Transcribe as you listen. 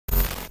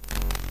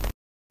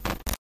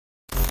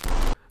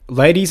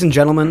Ladies and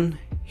gentlemen,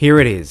 here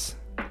it is.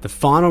 The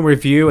final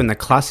review in the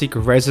classic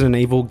Resident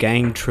Evil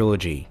game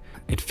trilogy.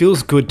 It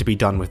feels good to be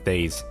done with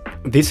these.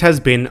 This has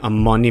been a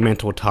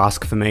monumental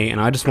task for me, and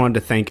I just wanted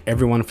to thank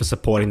everyone for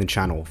supporting the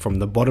channel. From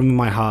the bottom of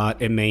my heart,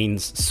 it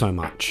means so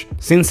much.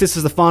 Since this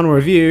is the final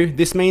review,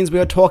 this means we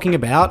are talking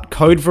about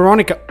Code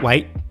Veronica.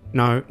 Wait,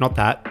 no, not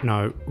that.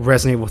 No,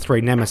 Resident Evil 3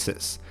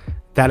 Nemesis.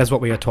 That is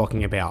what we are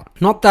talking about,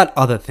 not that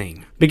other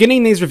thing.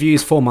 Beginning these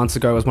reviews 4 months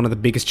ago was one of the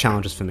biggest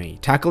challenges for me.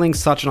 Tackling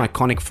such an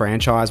iconic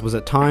franchise was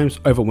at times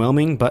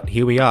overwhelming, but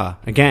here we are.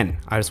 Again,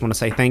 I just want to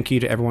say thank you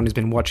to everyone who's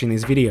been watching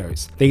these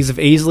videos. These have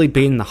easily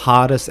been the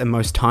hardest and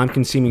most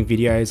time-consuming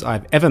videos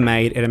I've ever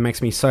made, and it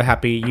makes me so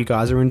happy you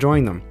guys are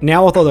enjoying them.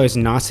 Now with all those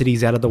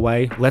niceties out of the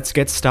way, let's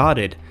get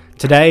started.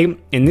 Today,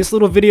 in this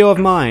little video of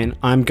mine,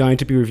 I'm going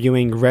to be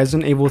reviewing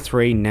Resident Evil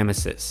 3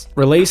 Nemesis.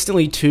 Released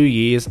nearly 2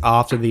 years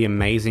after the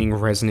amazing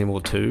Resident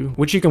Evil 2,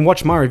 which you can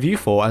watch my review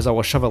for as I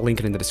will shove a link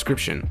in the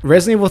description.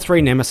 Resident Evil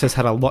 3 Nemesis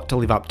had a lot to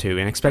live up to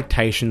and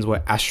expectations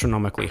were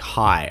astronomically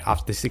high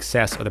after the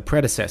success of the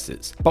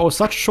predecessors. But with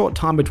such a short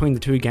time between the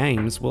two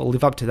games, will it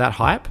live up to that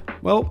hype?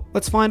 Well,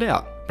 let's find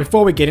out.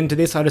 Before we get into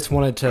this, I just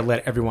wanted to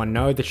let everyone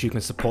know that you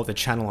can support the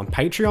channel on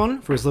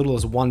Patreon for as little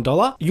as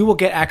 $1. You will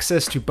get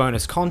access to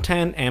bonus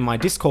content and my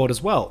Discord as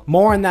well.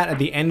 More on that at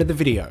the end of the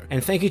video.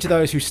 And thank you to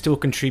those who still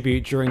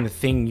contribute during the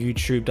thing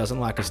YouTube doesn't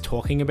like us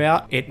talking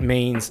about. It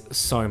means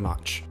so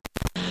much.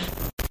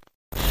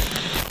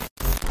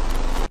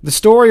 The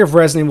story of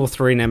Resident Evil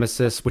 3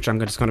 Nemesis, which I'm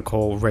just going to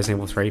call Resident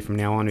Evil 3 from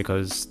now on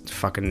because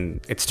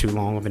fucking it's too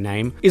long of a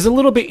name, is a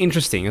little bit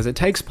interesting as it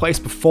takes place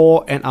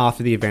before and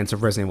after the events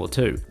of Resident Evil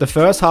 2. The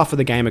first half of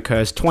the game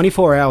occurs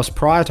 24 hours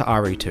prior to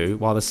RE2,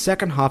 while the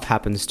second half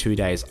happens 2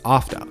 days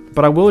after.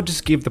 But I will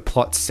just give the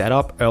plot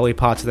setup, early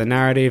parts of the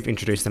narrative,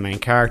 introduce the main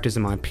characters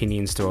and my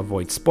opinions to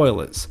avoid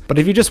spoilers. But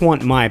if you just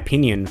want my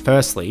opinion,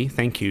 firstly,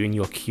 thank you and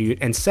you're cute,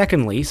 and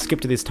secondly,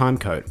 skip to this time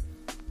code.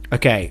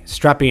 Okay,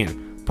 strap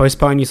in.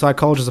 Postpone your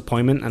psychologist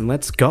appointment and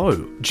let's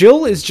go.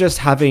 Jill is just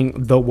having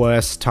the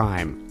worst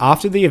time.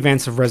 After the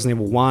events of Resident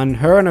Evil 1,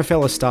 her and her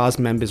fellow STARS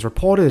members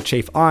reported to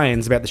Chief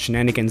Irons about the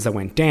shenanigans that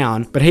went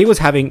down, but he was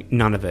having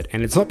none of it,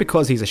 and it's not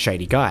because he's a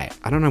shady guy.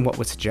 I don't know what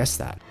would suggest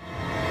that.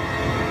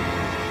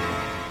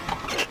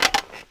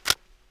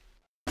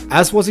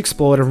 As was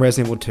explored in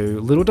Resident Evil 2,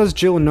 little does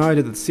Jill know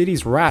that the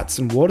city's rats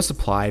and water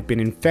supply had been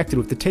infected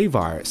with the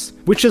T-virus,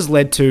 which has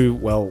led to,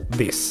 well,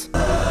 this.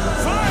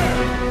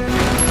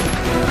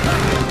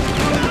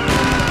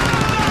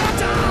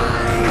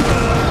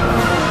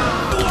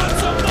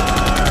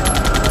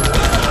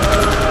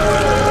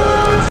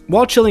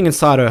 While chilling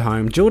inside her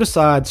home, Jill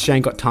decides she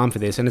ain't got time for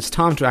this and it's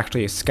time to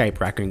actually escape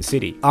Raccoon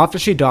City. After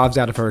she dives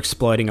out of her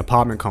exploding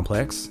apartment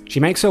complex, she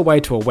makes her way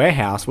to a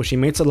warehouse where she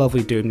meets a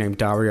lovely dude named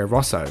Dario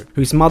Rosso,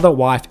 whose mother,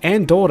 wife,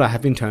 and daughter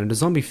have been turned into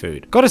zombie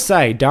food. Gotta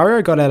say,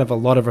 Dario got out of a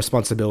lot of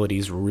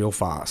responsibilities real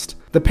fast.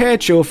 The pair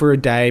chill for a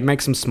day,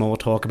 make some small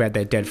talk about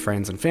their dead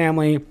friends and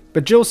family,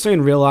 but Jill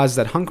soon realizes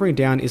that hunkering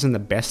down isn't the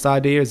best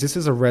idea as this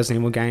is a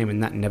Resident Evil game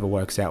and that never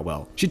works out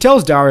well. She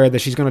tells Dario that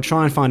she's going to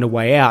try and find a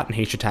way out and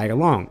he should tag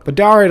along, but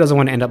Dario doesn't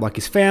want to end up like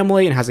his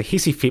family and has a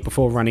hissy fit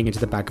before running into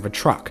the back of a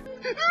truck.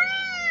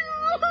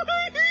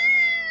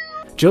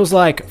 Jill's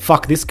like,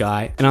 fuck this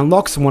guy, and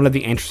unlocks one of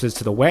the entrances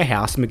to the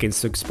warehouse and begins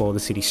to explore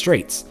the city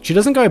streets. She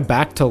doesn't go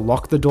back to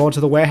lock the door to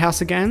the warehouse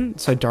again,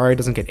 so Dario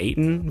doesn't get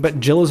eaten, but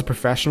Jill is a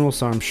professional,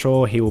 so I'm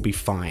sure he will be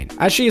fine.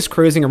 As she is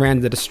cruising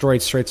around the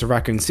destroyed streets of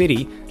Raccoon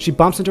City, she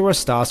bumps into her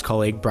STARS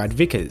colleague, Brad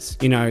Vickers.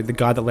 You know, the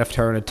guy that left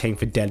her and her team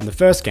for dead in the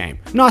first game.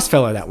 Nice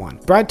fellow, that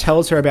one. Brad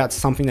tells her about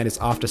something that is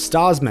after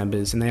STARS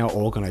members and they are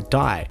all gonna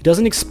die. He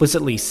doesn't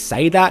explicitly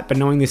say that, but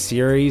knowing this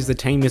series, the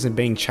team isn't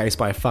being chased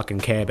by a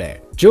fucking Care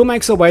Bear. Jill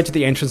makes her way to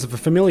the entrance of a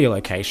familiar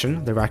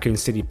location, the Raccoon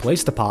City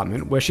Police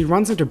Department, where she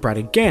runs into Brad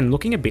again,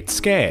 looking a bit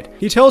scared.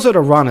 He tells her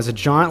to run as a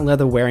giant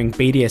leather-wearing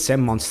BDSM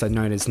monster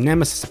known as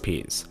Nemesis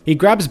appears. He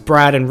grabs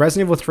Brad and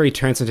Resident Evil 3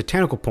 turns into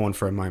tentacle porn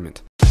for a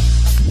moment.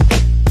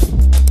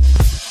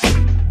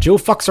 Jill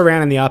fucks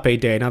around in the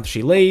RPD and after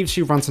she leaves,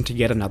 she runs into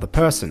yet another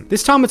person.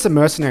 This time it's a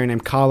mercenary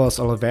named Carlos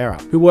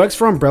Oliveira, who works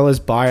for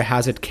Umbrella's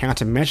biohazard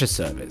countermeasure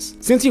service.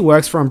 Since he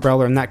works for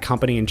Umbrella and that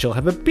company and Jill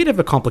have a bit of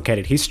a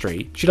complicated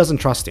history, she doesn't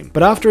trust him.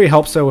 But after he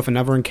helps her with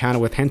another encounter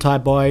with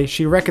Hentai Boy,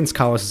 she reckons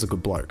Carlos is a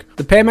good bloke.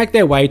 The pair make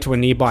their way to a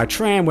nearby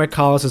tram where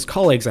Carlos's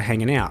colleagues are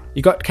hanging out.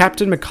 You got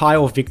Captain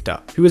Mikhail Victor,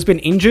 who has been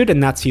injured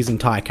and that's his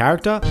entire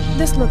character.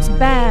 This looks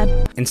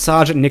bad. And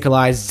Sergeant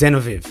Nikolai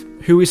Zenoviv,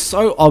 who is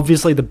so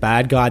obviously the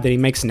bad guy that he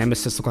makes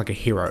Nemesis look like a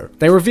hero.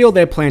 They reveal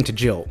their plan to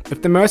Jill.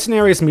 If the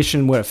mercenaries'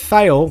 mission were to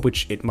fail,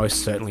 which it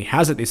most certainly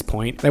has at this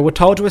point, they were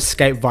told to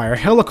escape via a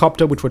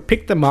helicopter which would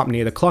pick them up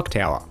near the clock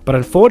tower. But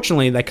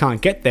unfortunately, they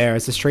can't get there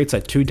as the streets are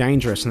too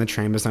dangerous and the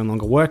tram is no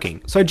longer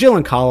working. So Jill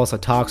and Carlos are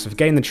tasked with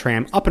getting the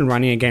tram up and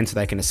running again so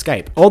they can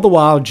escape. All the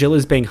while, Jill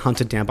is being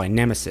hunted down by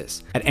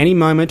Nemesis. At any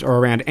moment or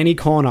around any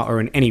corner or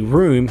in any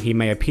room, he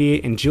may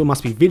appear and Jill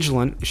must be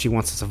vigilant if she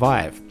wants to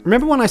survive.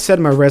 Remember when I said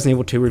in my Resident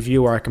Evil 2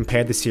 review where I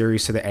compared the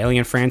series to the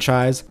Alien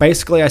franchise?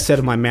 Basically, I said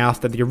in my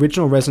mouth that the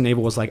original Resident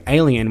Evil was like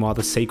Alien while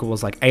the sequel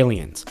was like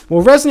Aliens.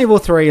 Well, Resident Evil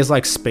 3 is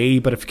like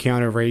Speed, but if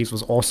Keanu Reeves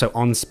was also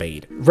on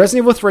Speed.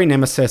 Resident Evil 3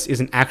 Nemesis is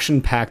an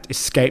action-packed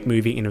escape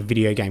movie in a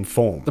video game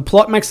form. The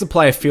plot makes the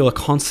player feel a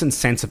constant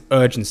sense of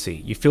urgency.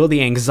 You feel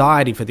the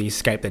anxiety for the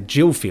escape that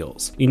Jill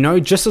feels. You know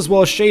just as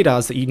well as she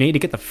does that you need to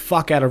get the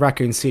fuck out of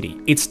Raccoon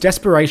City. It's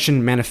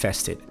desperation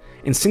manifested.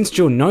 And since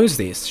Jill knows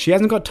this, she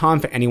hasn't got time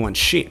for anyone's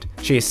shit.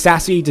 She is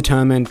sassy,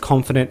 determined,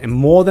 confident, and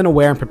more than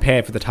aware and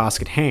prepared for the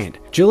task at hand.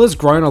 Jill has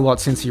grown a lot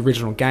since the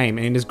original game,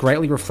 and it is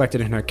greatly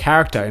reflected in her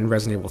character in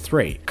Resident Evil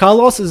 3.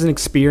 Carlos is an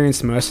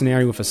experienced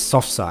mercenary with a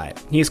soft side.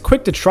 He is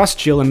quick to trust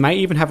Jill and may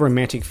even have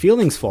romantic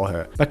feelings for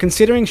her, but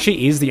considering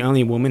she is the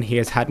only woman he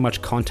has had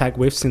much contact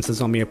with since the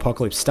zombie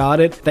apocalypse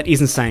started, that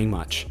isn't saying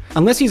much.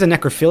 Unless he's a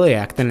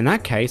necrophiliac, then in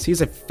that case,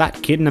 he's a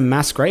fat kid in a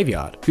mass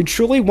graveyard, who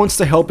truly wants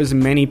to help as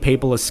many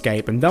people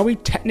escape, and though he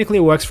technically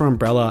works for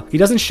Umbrella, he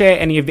doesn't share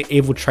any of the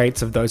evil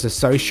traits of those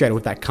associated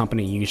with that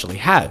company usually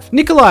have.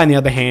 Nikolai, on the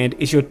other hand,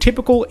 is your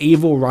typical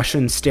evil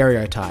Russian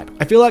stereotype.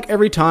 I feel like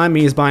every time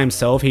he is by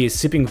himself, he is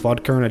sipping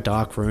vodka in a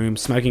dark room,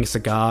 smoking a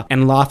cigar,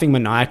 and laughing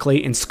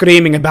maniacally and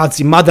screaming about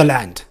the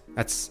motherland.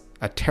 That's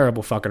a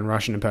terrible fucking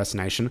Russian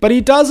impersonation, but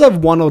he does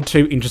have one or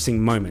two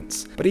interesting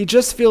moments. But he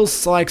just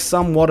feels like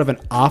somewhat of an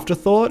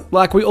afterthought.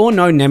 Like, we all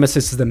know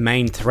Nemesis is the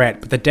main threat,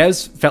 but the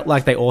devs felt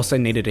like they also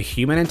needed a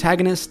human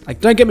antagonist.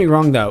 Like, don't get me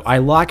wrong though, I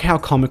like how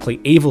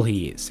comically evil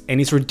he is, and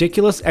his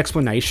ridiculous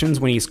explanations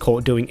when he's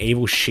caught doing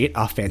evil shit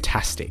are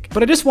fantastic.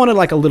 But I just wanted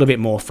like a little bit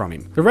more from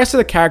him. The rest of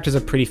the characters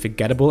are pretty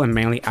forgettable and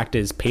mainly act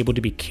as people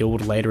to be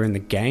killed later in the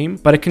game,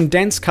 but a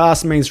condensed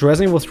cast means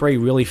Resident Evil 3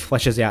 really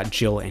fleshes out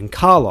Jill and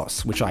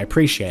Carlos, which I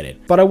appreciated.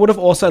 But I would have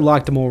also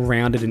liked a more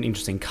rounded and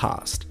interesting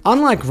cast.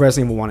 Unlike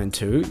Resident Evil 1 and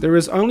 2, there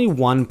is only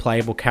one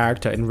playable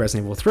character in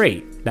Resident Evil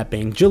 3, that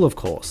being Jill of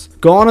course.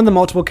 Gone are the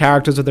multiple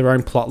characters with their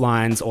own plot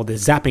lines or the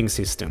zapping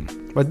system.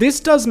 But this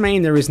does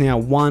mean there is now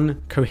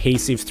one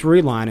cohesive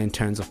through line in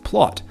terms of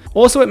plot.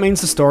 Also, it means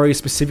the story is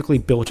specifically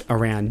built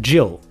around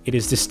Jill. It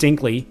is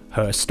distinctly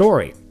her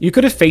story. You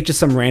could have featured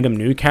some random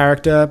new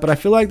character, but I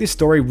feel like this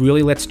story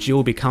really lets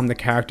Jill become the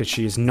character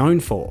she is known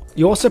for.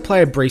 You also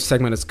play a brief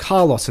segment as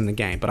Carlos in the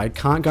game, but I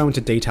can't go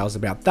into details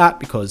about that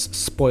because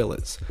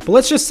spoilers. But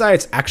let's just say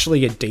it's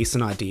actually a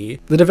decent idea.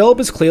 The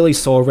developers clearly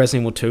saw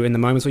Resident Evil 2 in the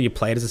moments where you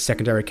played as a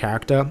secondary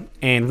character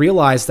and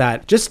realized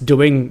that just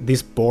doing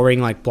this boring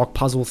like block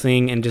puzzle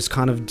thing and just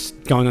kind of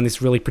going on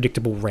this really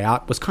predictable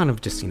route was kind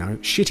of just, you know,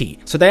 shitty.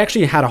 So they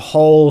actually had a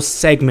whole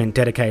segment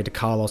dedicated to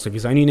Carlos with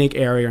his own unique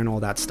area and all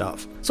that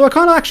stuff. So I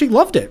kind of actually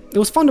loved it. It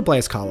was fun to play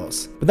as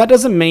Carlos. But that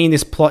doesn't mean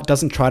this plot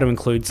doesn't try to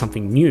include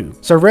something new.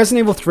 So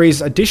Resident Evil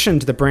 3's addition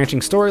to the branching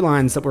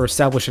storylines that were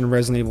established in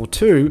Resident Evil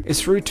 2 is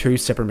through two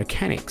separate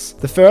mechanics.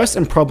 The first,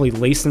 and probably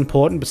least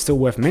important but still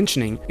worth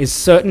mentioning, is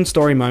certain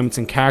story moments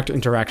and character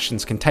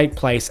interactions can take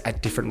place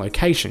at different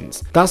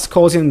locations, thus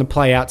causing them to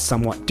play out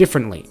somewhat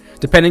differently,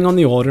 depending on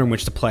the order in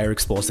which the player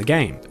explores the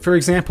game. For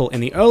example, in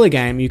the early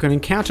game, you can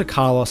encounter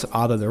Carlos at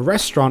either the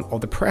restaurant or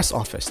the press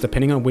office,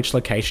 depending on which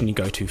location you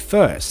go to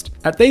first.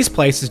 At these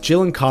places,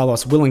 Jill and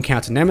Carlos will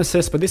encounter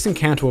Nemesis, but this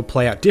encounter will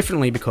play out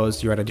differently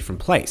because you're at a different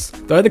place.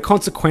 Though the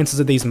consequences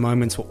of these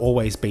moments will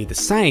always be the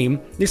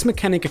same, this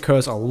mechanic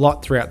occurs a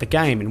lot throughout the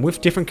game and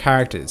with different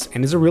characters,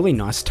 and is a really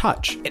nice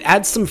touch. It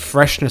adds some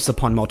freshness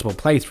upon multiple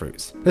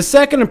playthroughs. The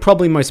second and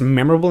probably most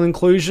memorable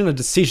inclusion are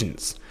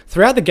decisions.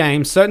 Throughout the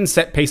game, certain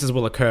set pieces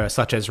will occur,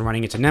 such as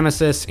running into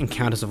Nemesis,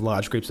 encounters of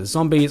large groups of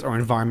zombies, or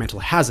environmental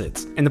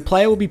hazards, and the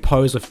player will be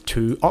posed with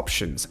two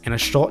options, and a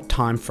short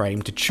time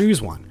frame to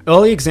choose one.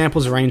 Early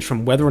examples range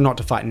from whether or not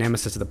to fight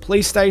Nemesis at the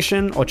police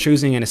station, or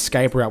choosing an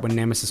escape route when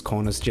Nemesis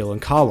corners Jill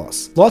and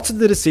Carlos. Lots of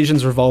the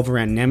decisions revolve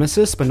around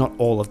Nemesis, but not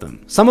all of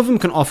them. Some of them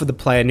can offer the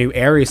player new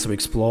areas to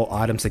explore,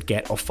 items to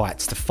get, or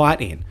fights to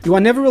fight in. You are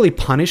never really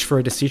punished for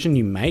a decision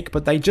you make,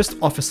 but they just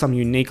offer some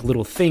unique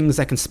little things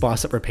that can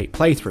spice up repeat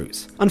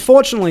playthroughs.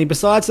 Unfortunately,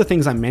 besides the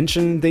things I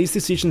mentioned, these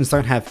decisions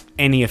don't have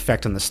any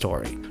effect on the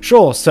story.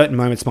 Sure, certain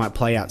moments might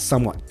play out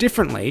somewhat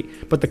differently,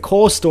 but the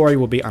core story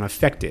will be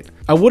unaffected.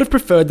 I would have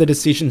preferred the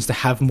decisions to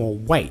have more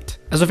weight,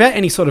 as without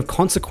any sort of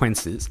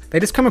consequences, they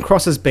just come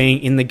across as being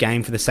in the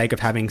game for the sake of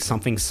having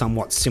something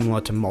somewhat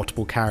similar to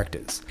multiple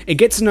characters. It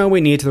gets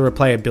nowhere near to the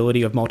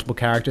replayability of multiple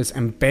characters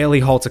and barely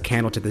holds a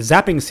candle to the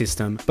zapping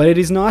system, but it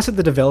is nice that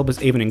the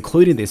developers even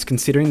included this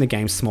considering the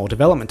game's small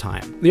development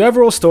time. The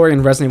overall story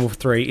in Resident Evil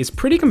 3 is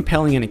pretty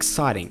compelling and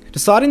exciting.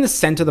 Deciding to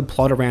center the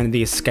plot around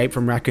the escape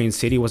from Raccoon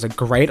City was a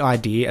great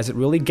idea as it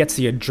really gets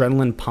the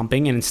adrenaline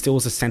pumping and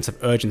instills a sense of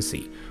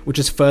urgency, which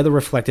is further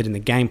reflected in the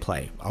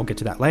gameplay. I'll get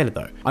to that later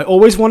though. I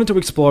always wanted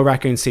to explore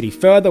Raccoon City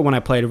further when I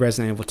played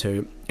Resident Evil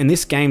 2, and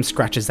this game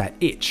scratches that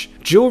itch.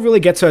 Jill really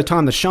gets her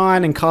time to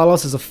shine, and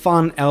Carlos is a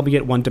fun,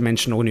 albeit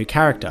one-dimensional new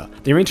character.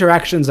 Their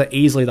interactions are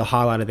easily the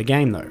highlight of the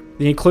game though.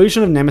 The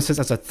inclusion of Nemesis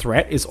as a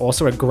threat is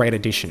also a great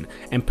addition,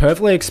 and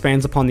perfectly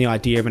expands upon the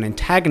idea of an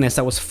antagonist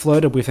that was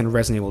flirted with in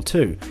Resident Evil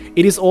 2.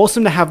 It is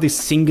awesome to have this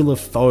singular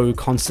foe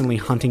constantly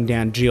hunting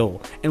down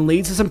Jill, and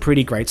leads to some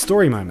pretty great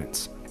story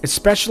moments.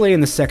 especially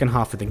in the second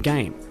half of the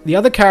game. The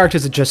other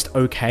characters are just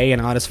okay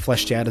and aren't as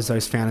fleshed out as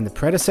those found in the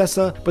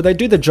predecessor, but they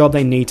do the job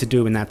they need to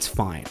do and that's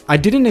fine. I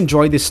didn't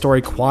enjoy this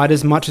story quite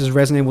as much as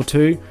Resident Evil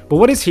 2, but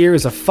what is here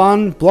is a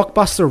fun,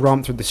 blockbuster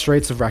romp through the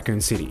streets of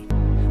Raccoon City.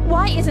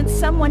 Why isn't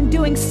someone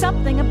doing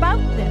something about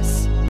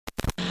this?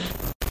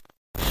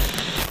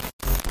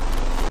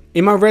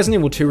 In my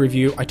Resident Evil 2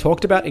 review, I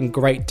talked about in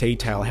great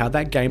detail how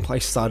that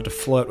gameplay started to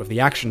flirt with the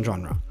action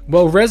genre.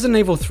 Well, Resident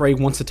Evil 3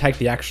 wants to take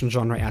the action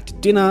genre out to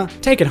dinner,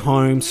 take it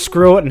home,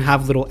 screw it and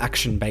have little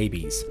action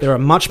babies. There are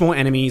much more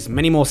enemies,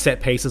 many more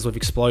set pieces with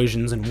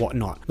explosions and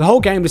whatnot. The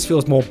whole game just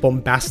feels more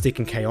bombastic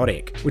and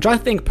chaotic, which I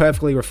think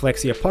perfectly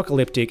reflects the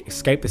apocalyptic,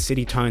 escape the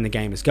city tone the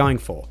game is going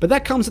for. But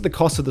that comes at the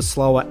cost of the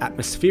slower,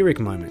 atmospheric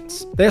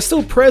moments. They are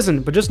still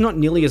present, but just not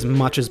nearly as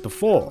much as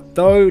before.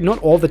 Though, not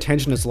all the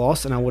tension is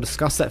lost, and I will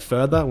discuss that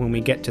further when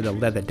we get to the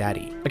leather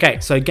daddy. Okay,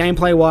 so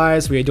gameplay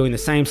wise, we are doing the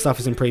same stuff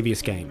as in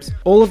previous games.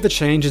 All of the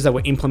changes that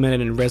were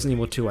implemented in Resident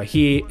Evil 2 are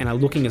here and are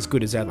looking as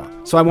good as ever.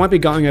 So I won't be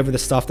going over the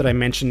stuff that I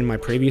mentioned in my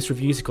previous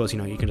reviews because, you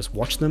know, you can just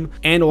watch them.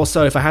 And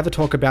also, if I have to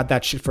talk about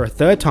that shit for a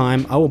third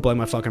time, I will blow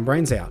my fucking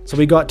brains out. So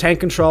we got tank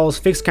controls,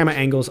 fixed camera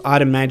angles,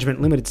 item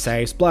management, limited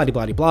saves, blah de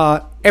blah de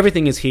blah.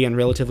 Everything is here and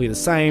relatively the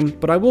same,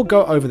 but I will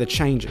go over the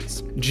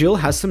changes. Jill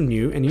has some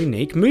new and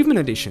unique movement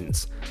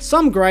additions.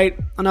 Some great,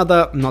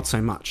 another not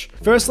so much.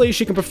 Firstly,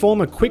 she can perform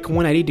a quick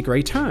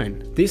 180-degree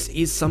turn. This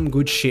is some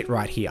good shit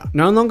right here.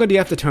 No longer do you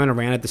have to turn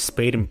around at the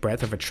speed and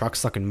breadth of a truck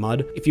stuck in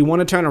mud. If you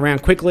want to turn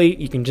around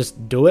quickly, you can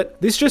just do it.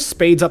 This just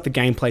speeds up the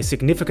gameplay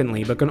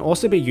significantly, but can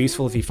also be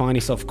useful if you find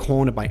yourself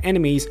cornered by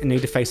enemies and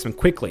need to face them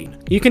quickly.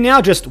 You can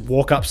now just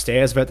walk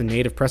upstairs without the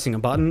need of pressing a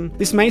button.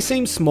 This may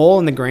seem small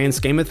in the grand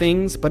scheme of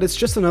things, but it's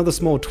just another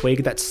small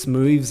tweak that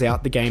smooths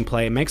out the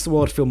gameplay and makes the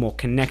world feel more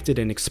connected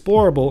and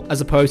explorable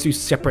as opposed to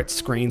separate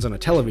screens on a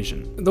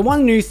television. The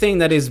one new thing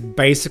that is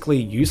basically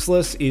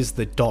useless is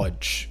the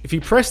dodge. If you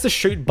press the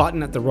shoot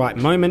button at the right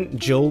moment,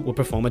 Jill will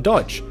perform a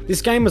dodge.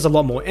 This game has a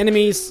lot more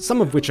enemies,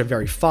 some of which are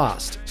very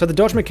fast, so the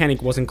dodge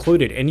mechanic was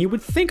included and you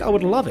would think I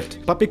would love it.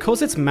 But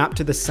because it's mapped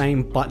to the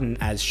same button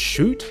as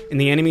shoot, and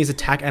the enemy's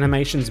attack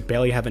animations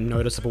barely have a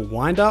noticeable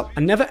wind up,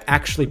 I never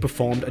actually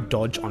performed a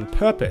dodge on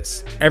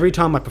purpose. Every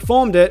time I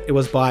performed it, it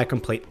was by a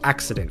complete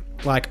accident.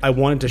 Like, I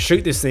wanted to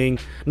shoot this thing,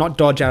 not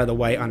dodge out of the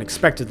way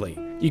unexpectedly.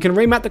 You can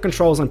remap the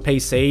controls on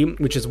PC,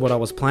 which is what I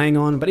was playing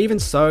on, but even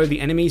so, the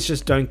enemies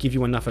just don't give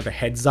you enough of a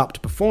heads up to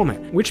perform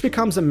it, which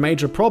becomes a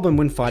major problem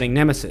when fighting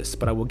Nemesis,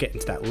 but I will get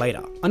into that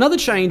later. Another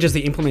change is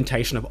the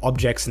implementation of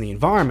objects in the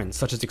environment,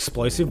 such as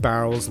explosive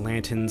barrels,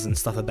 lanterns, and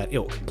stuff of that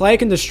ilk. Player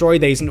can destroy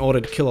these in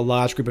order to kill a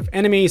large group of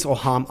enemies or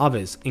harm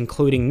others,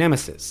 including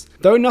Nemesis.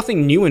 Though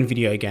nothing new in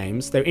video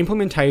games, their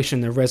implementation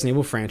in the Resident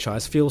Evil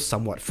franchise feels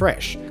somewhat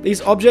fresh. These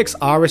objects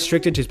are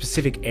restricted to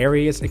specific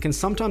areas and can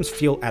sometimes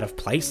feel out of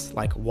place,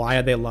 like why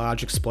are there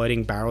large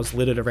exploding barrels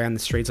littered around the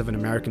streets of an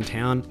American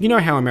town? You know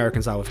how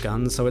Americans are with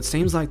guns, so it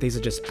seems like these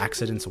are just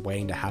accidents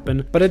waiting to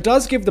happen, but it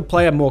does give the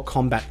player more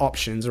combat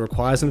options and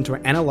requires them to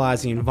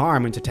analyze the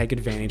environment to take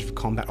advantage of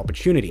combat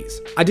opportunities.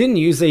 I didn't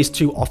use these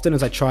too often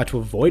as I tried to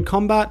avoid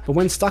combat, but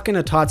when stuck in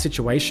a tight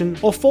situation,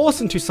 or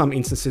forced into some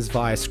instances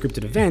via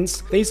scripted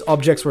events, these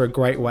objects were a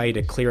great way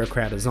to clear a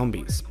crowd of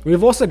zombies.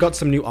 We've also got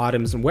some new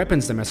items and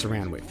weapons to mess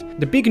around with.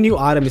 The big new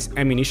item is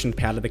ammunition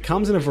powder that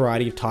comes in a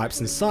variety of types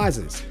and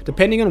sizes.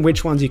 Depending on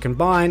which ones you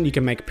combine, you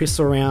can make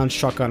pistol rounds,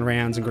 shotgun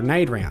rounds, and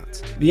grenade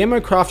rounds. The ammo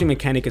crafting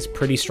mechanic is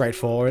pretty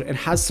straightforward and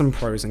has some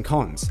pros and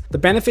cons. The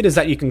benefit is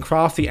that you can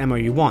craft the ammo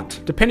you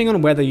want, depending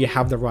on whether you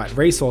have the right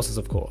resources,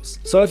 of course.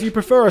 So if you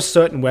prefer a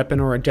certain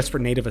weapon or a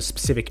desperate need of a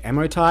specific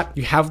ammo type,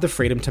 you have the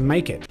freedom to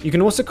make it. You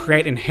can also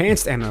create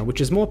enhanced ammo, which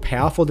is more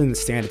powerful than the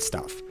standard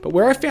stuff. But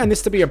where I found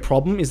this to be a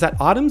problem is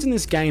that items in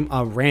this game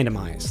are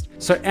randomized.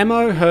 So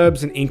ammo,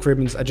 herbs, and ink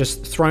ribbons are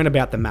just thrown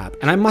about the map,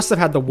 and I must have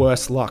had the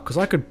worst luck because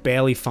I could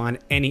barely find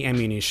any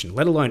ammunition,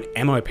 let alone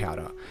ammo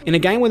powder. In a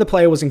game where the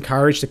player was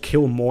encouraged to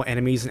kill more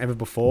enemies than ever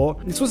before,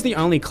 this was the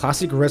only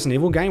classic Resident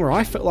Evil game where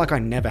I felt like I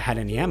never had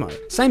any ammo.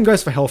 Same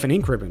goes for health and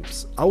ink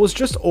ribbons. I was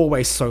just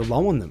always so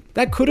low on them.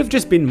 That could have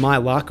just been my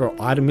luck or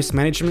item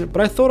mismanagement,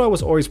 but I thought I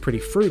was always pretty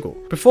frugal.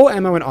 Before,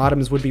 ammo and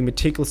items would be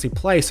meticulously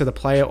placed so the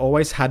player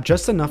always had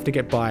just enough to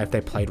get by if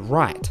they played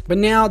right. But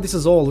now this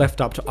is all left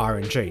up to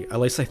RNG, at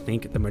least I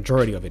think the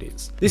majority of it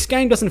is. This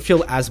game doesn't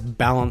feel as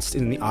balanced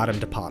in the item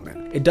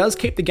department. It does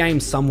keep the game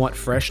somewhat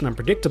fresh and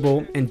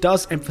unpredictable, and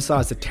does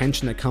emphasize the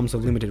tension that comes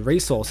with limited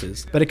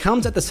resources, but it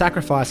comes at the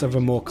sacrifice of a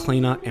more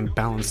cleaner and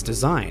balanced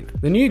design.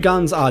 The new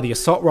guns are the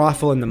assault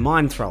rifle and the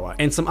mine thrower,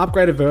 and some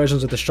upgraded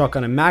versions of the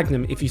shotgun and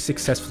magnum if you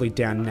successfully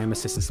down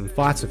Nemesis in some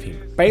fights with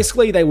him.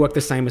 Basically, they work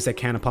the same as their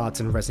counterparts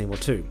in Resident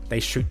Evil 2. They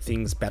shoot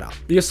things better.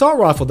 The assault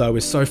rifle though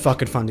is so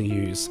fucking fun to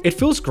use. It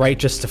feels great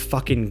just to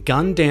fucking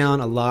gun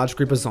down a large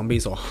group of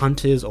zombies or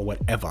hunters or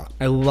whatever.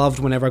 I loved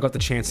whenever I got the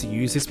chance to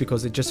use this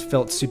because it just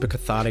felt super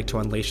cathartic to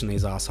unleash on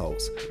these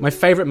assholes. My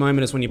favorite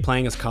moment is when you're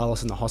playing as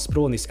Carlos in the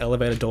hospital and this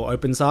elevator door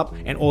opens up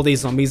and all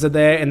these zombies are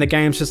there and the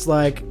game's just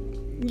like,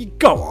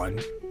 go on,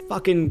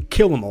 fucking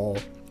kill them all.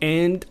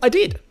 And I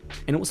did.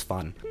 and it was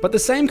fun. But the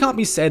same can't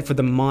be said for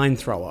the mine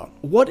thrower.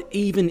 What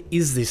even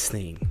is this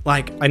thing?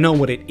 Like, I know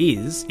what it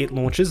is. It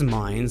launches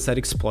mines that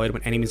explode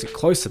when enemies get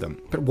close to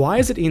them. But why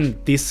is it in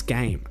this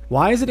game?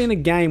 Why is it in a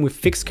game with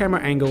fixed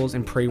camera angles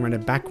and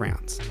pre-rendered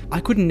backgrounds? I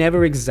could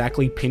never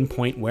exactly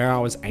pinpoint where I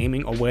was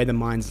aiming or where the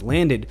mines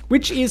landed,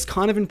 which is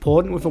kind of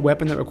important with a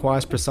weapon that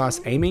requires precise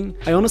aiming.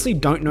 I honestly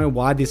don't know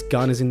why this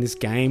gun is in this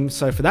game,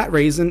 so for that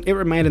reason, it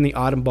remained in the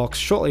item box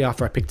shortly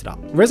after I picked it up.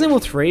 Resident Evil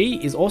 3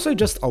 is also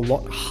just a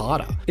lot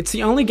harder. It's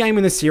the only game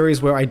in the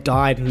series where I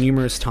died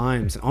numerous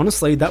times, and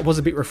honestly, that was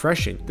a bit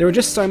refreshing. There were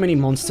just so many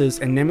monsters,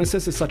 and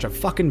Nemesis is such a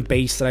fucking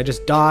beast that I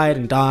just died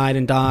and died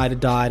and died and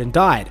died and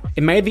died.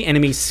 It made the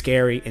enemies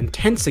scary and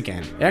tense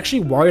again. I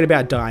actually worried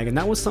about dying, and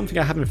that was something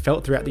I haven't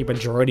felt throughout the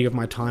majority of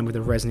my time with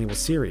the Resident Evil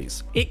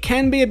series. It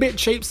can be a bit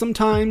cheap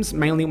sometimes,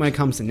 mainly when it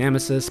comes to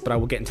Nemesis, but I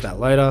will get into that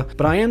later.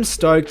 But I am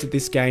stoked that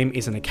this game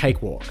isn't a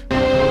cakewalk.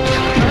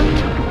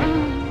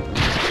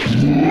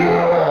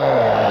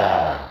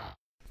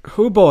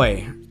 Oh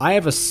boy, I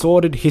have a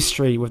sordid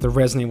history with the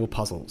Resident Evil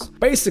puzzles.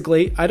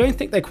 Basically, I don't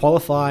think they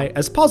qualify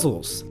as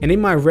puzzles. And in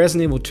my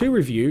Resident Evil 2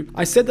 review,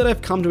 I said that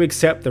I've come to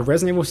accept the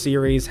Resident Evil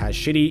series has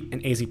shitty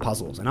and easy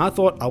puzzles, and I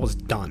thought I was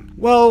done.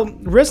 Well,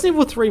 Resident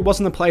Evil 3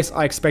 wasn't the place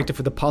I expected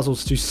for the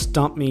puzzles to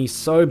stump me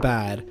so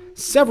bad,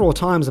 several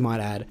times I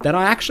might add, that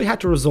I actually had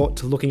to resort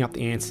to looking up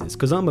the answers,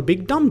 because I'm a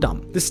big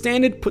dum-dum. The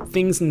standard put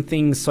things in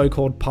things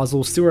so-called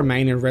puzzles still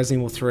remain in Resident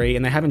Evil 3,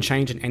 and they haven't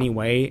changed in any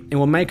way, and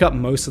will make up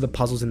most of the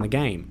puzzles in the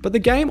game. But the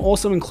game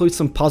also includes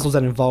some puzzles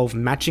that involve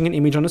matching an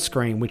image on a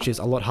screen, which is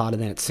a lot harder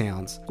than it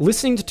sounds.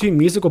 Listening to two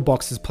musical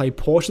boxes play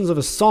portions of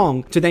a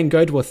song to then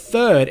go to a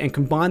third and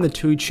combine the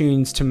two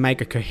tunes to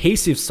make a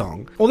cohesive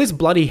song. All this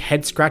bloody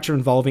head scratcher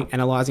involving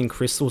analyzing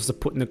crystals to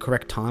put in the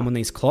correct time on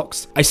these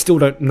clocks. I still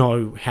don't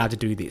know how to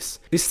do this.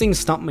 This thing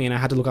stumped me and I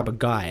had to look up a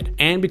guide.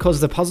 And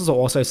because the puzzles are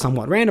also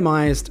somewhat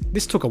randomized,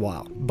 this took a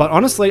while. But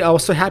honestly, I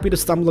was so happy to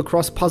stumble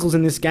across puzzles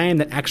in this game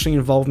that actually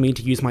involved me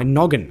to use my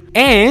noggin.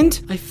 And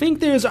I think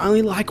there's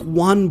only like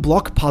one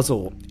block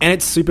puzzle, and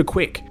it's super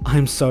quick.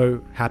 I'm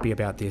so happy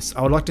about this.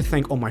 I would like to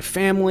thank all my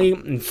family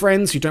and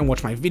friends who don't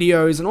watch my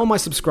videos, and all my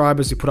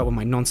subscribers who put up with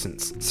my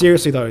nonsense.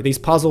 Seriously though, these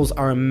puzzles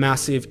are a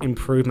massive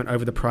improvement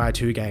over the prior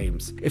two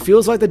games. It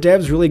feels like the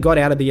devs really got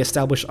out of the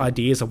established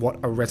ideas of what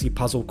a Resi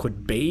puzzle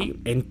could be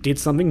and did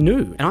something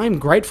new, and I am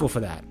grateful for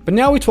that. But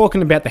now we're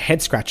talking about the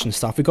head scratch and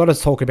stuff, we gotta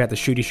talk about the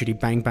shooty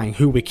bang bang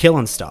who we kill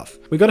and stuff.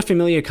 We got a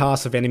familiar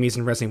cast of enemies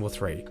in Resident Evil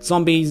 3.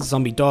 Zombies,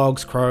 zombie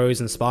dogs,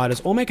 crows, and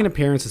spiders all make an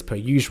appearance as per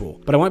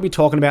usual, but I won't be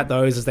talking about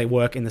those as they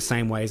work in the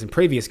same way as in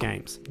previous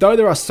games. Though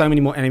there are so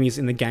many more enemies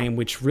in the game,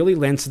 which really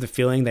lends to the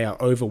feeling they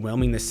are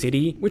overwhelming the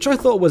city, which I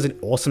thought was an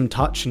awesome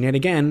touch, and yet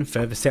again,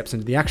 further steps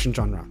into the action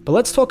genre. But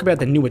let's talk about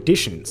the new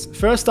additions.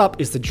 First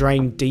up is the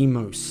Drain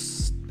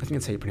Demos, I think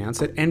that's how you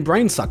pronounce it, and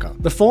Brain Sucker.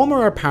 The former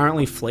are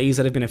apparently fleas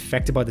that have been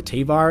affected by the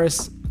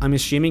T-virus. I'm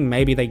assuming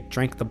maybe they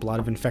drank the blood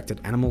of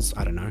infected animals,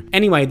 I don't know.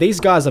 Anyway, these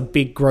guys are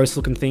big, gross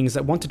looking things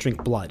that want to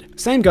drink blood.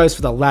 Same goes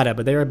for the latter,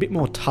 but they're a bit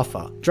more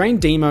tougher. Drain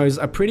Demos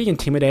are pretty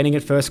intimidating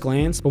at first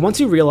glance, but once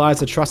you realize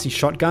the trusty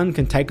shotgun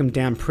can take them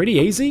down pretty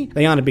easy,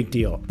 they aren't a big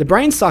deal. The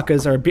Brain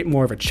Suckers are a bit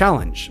more of a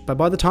challenge, but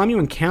by the time you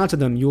encounter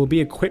them, you will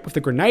be equipped with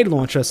a grenade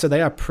launcher, so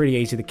they are pretty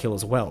easy to kill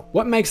as well.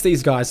 What makes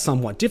these guys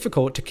somewhat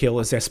difficult to kill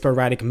is their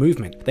sporadic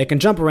movement. They can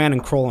jump around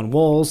and crawl on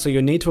walls, so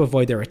you'll need to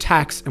avoid their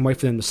attacks and wait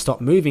for them to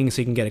stop moving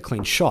so you can get a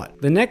clean shot.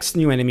 The next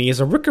new enemy is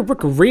a Ricka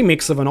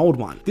remix of an old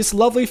one. This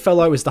lovely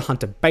fellow is the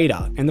Hunter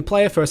Beta, and the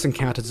player first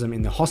encounters him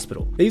in the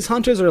hospital. These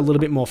hunters are a little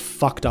bit more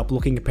fucked up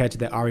looking compared to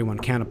their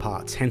RE1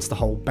 counterparts, hence the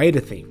whole beta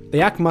theme.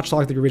 They act much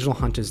like the original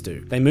hunters do.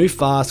 They move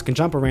fast, can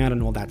jump around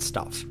and all that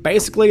stuff.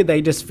 Basically,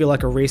 they just feel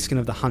like a reskin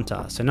of the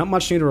hunter, so not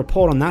much new to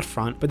report on that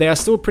front, but they are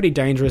still pretty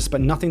dangerous,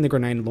 but nothing the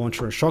grenade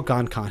launcher or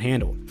shotgun can't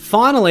handle.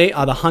 Finally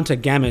are the Hunter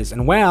Gammas,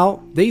 and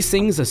wow, these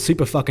things are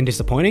super fucking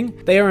disappointing.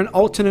 They are an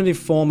alternative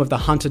form of the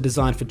hunter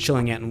designed for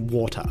chilling out in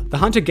water. The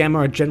Hunter Gamma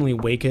are generally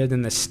weaker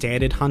than the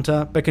standard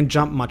hunter, but can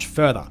jump much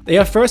further. They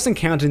are first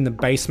encountered in the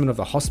basement of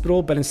the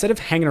hospital, but instead of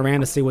hanging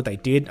around to see what they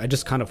did, I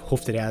just kind of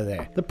hoofed it out of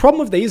there. The problem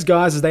with these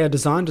guys is they are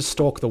designed to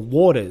stalk the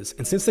waters,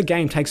 and since the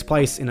game takes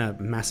place in a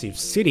massive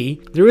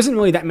city, there isn't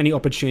really that many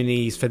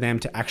opportunities for them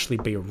to actually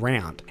be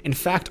around. In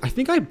fact, I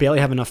think I barely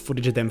have enough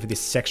footage of them for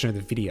this section of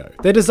the video.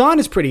 Their design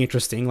is pretty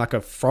interesting, like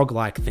a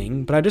frog-like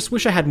thing, but I just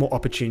wish I had more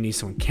opportunities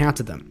to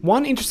encounter them.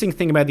 One interesting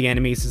thing about the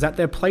enemies is that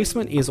their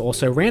placement is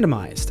also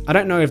randomized. I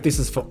don't know if this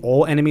is for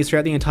all enemies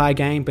throughout the entire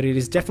game, but it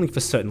is definitely for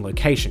certain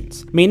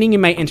locations. Meaning you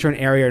may enter an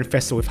area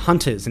infested with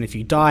hunters, and if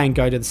you die and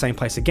go to the same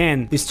place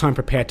again, this time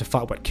prepared to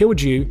fight what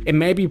killed you, it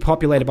may be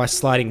populated by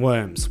sliding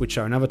worms, which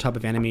are another type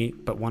of enemy,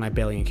 but one I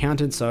barely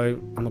encountered, so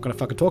I'm not gonna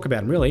fucking talk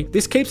about them really.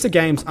 This keeps the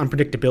game's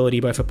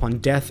unpredictability both upon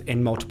death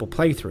and multiple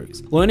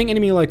playthroughs. Learning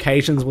enemy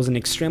locations was an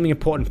extremely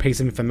important piece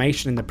of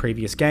information in the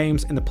previous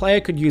games, and the player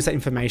could use that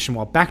information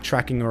while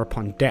backtracking or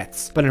upon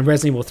deaths. But in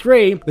Resident Evil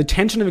 3, the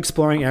tension of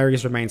exploring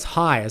areas remains remains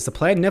high as the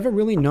player never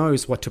really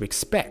knows what to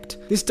expect.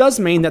 This does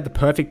mean that the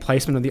perfect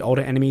placement of the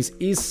older enemies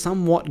is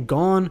somewhat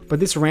gone, but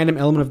this random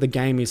element of the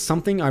game is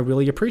something I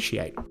really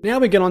appreciate. Now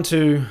we get on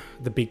to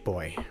the big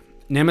boy.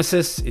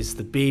 Nemesis is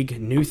the big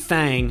new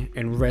thing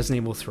in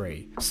Resident Evil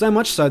 3. So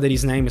much so that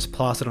his name is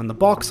plastered on the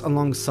box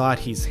alongside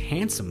his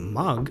handsome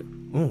mug.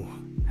 Ooh,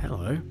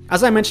 hello.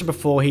 As I mentioned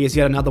before, he is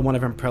yet another one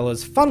of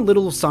Umbrella's fun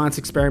little science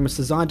experiments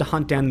designed to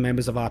hunt down the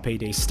members of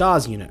RPD's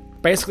STARS unit.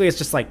 Basically, it's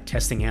just like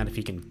testing out if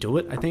he can do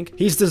it, I think.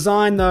 His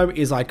design, though,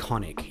 is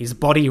iconic. His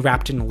body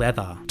wrapped in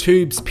leather,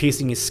 tubes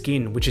piercing his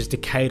skin, which is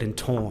decayed and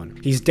torn.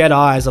 His dead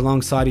eyes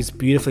alongside his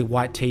beautifully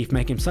white teeth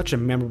make him such a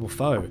memorable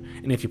foe,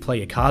 and if you play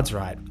your cards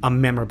right, a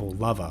memorable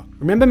lover.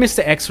 Remember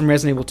Mr. X from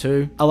Resident Evil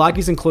 2? I like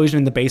his inclusion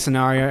in the B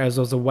scenario as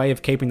it was a way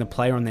of keeping the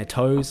player on their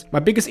toes. My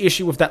biggest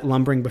issue with that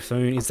lumbering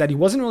buffoon is that he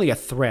wasn't really a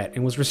threat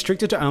and was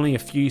restricted to only a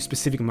few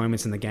specific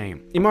moments in the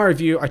game. In my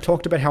review, I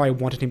talked about how I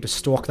wanted him to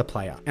stalk the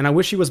player, and I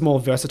wish he was more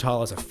versatile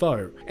as a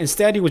foe.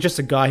 Instead, he was just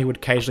a guy who would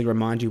occasionally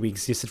remind you he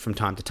existed from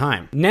time to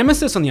time.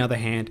 Nemesis, on the other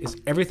hand, is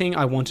everything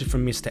I wanted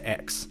from Mr.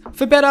 X.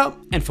 For better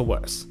and for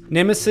worse.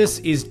 Nemesis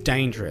is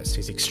dangerous.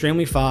 He's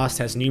extremely fast,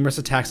 has numerous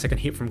attacks that can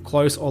hit from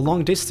close or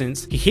long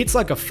distance. He hits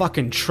like a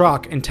fucking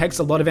truck and takes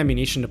a lot of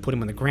ammunition to put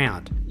him on the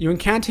ground. You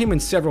encounter him in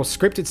several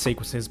scripted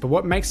sequences, but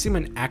what makes him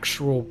an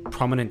actual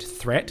prominent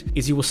threat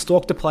is he will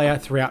stalk the player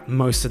throughout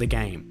most of the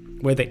game.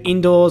 Whether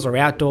indoors or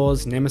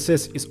outdoors,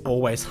 Nemesis is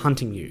always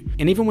hunting you.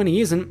 And even when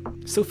he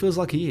isn't, still feels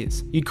like he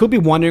is. You could be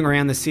wandering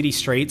around the city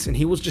streets and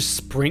he will just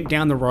sprint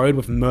down the road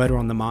with murder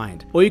on the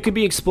mind. Or you could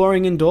be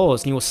exploring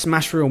indoors and he will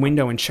smash through a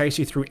window and chase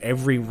you through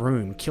every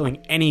room, killing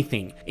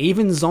anything,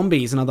 even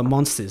zombies and other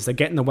monsters that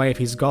get in the way of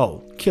his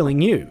goal,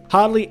 killing you.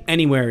 Hardly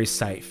anywhere is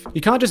safe. You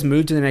can't just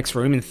move to the next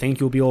room and think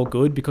you'll be all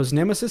good because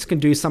Nemesis can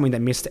do something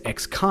that Mr.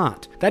 X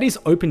can't. That is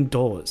open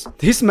doors.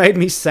 This made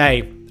me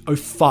say, oh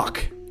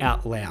fuck,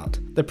 out loud.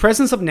 The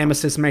presence of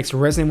Nemesis makes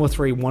Resident Evil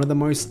 3 one of the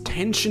most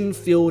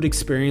tension-filled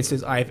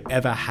experiences I've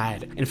ever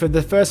had, and for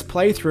the first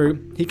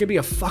playthrough, he could be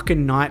a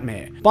fucking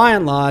nightmare. By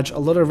and large, a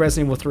lot of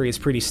Resident Evil 3 is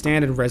pretty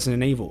standard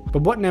Resident Evil,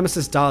 but what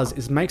Nemesis does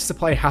is makes the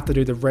player have to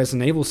do the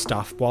Resident Evil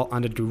stuff while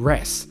under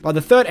duress. By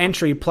the third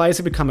entry, players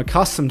have become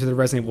accustomed to the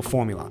Resident Evil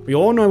formula. We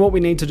all know what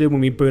we need to do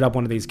when we boot up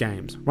one of these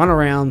games. Run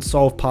around,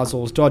 solve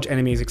puzzles, dodge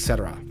enemies,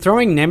 etc.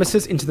 Throwing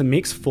Nemesis into the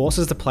mix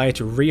forces the player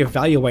to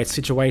re-evaluate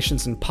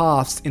situations and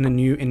paths in a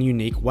new and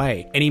unique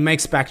way, and he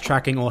makes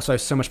backtracking also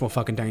so much more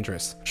fucking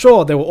dangerous.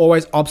 Sure, there were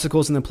always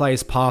obstacles in the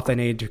player's path they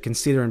needed to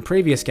consider in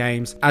previous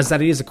games, as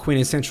that is a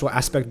quintessential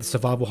aspect of the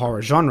survival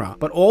horror genre,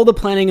 but all the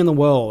planning in the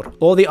world,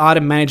 all the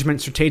item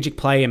management, strategic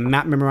play, and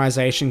map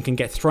memorization can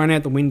get thrown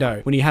out the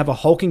window when you have a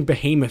hulking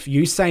behemoth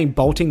Usain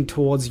bolting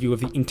towards you with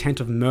the intent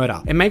of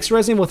murder. It makes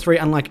Resident Evil 3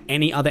 unlike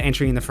any other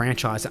entry in the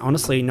franchise, and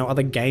honestly, no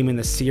other game in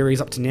the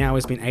series up to now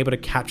has been able to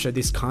capture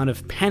this kind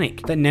of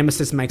panic that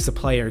Nemesis makes the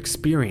player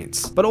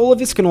experience. But all of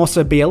this can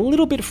also be a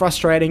little bit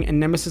frustrating, and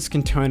Nemesis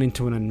can turn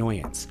into an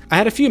annoyance. I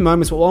had a few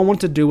moments where all I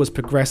wanted to do was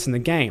progress in the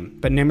game,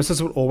 but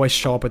Nemesis would always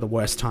show up at the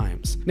worst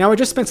times. Now, I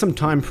just spent some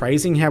time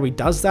praising how he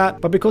does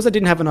that, but because I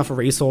didn't have enough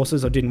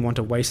resources or didn't want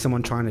to waste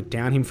someone trying to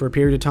down him for a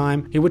period of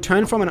time, he would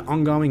turn from an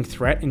ongoing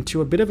threat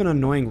into a bit of an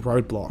annoying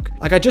roadblock.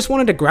 Like, I just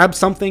wanted to grab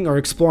something or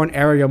explore an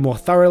area more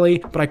thoroughly,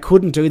 but I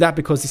couldn't do that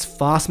because this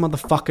fast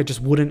motherfucker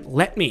just wouldn't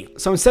let me.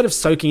 So instead of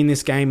soaking in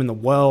this game in the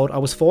world, I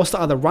was forced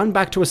to either run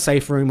back to a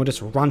safe room or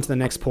just run to the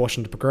next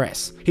portion to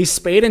progress. His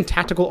speed and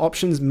tactical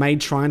options made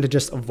trying to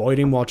just avoid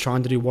him while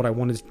trying to do what I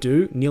wanted to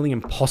do nearly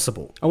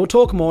impossible. I will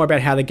talk more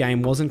about how the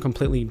game wasn't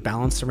completely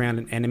balanced around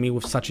an enemy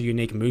with such a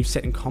unique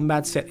moveset and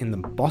combat set in the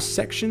boss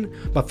section,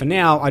 but for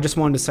now, I just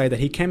wanted to say that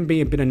he can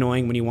be a bit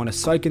annoying when you want to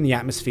soak in the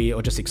atmosphere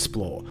or just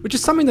explore, which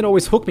is something that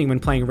always hooked me when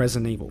playing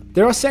Resident Evil.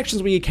 There are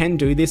sections where you can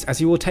do this as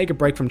he will take a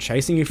break from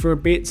chasing you for a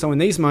bit, so in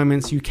these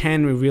moments, you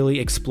can really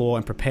explore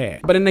and prepare.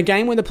 But in a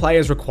game where the player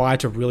is required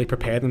to really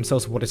prepare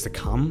themselves for what is to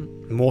come,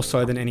 more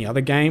so than any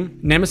other game,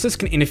 Nemesis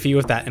can interfere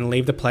with that and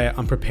leave the player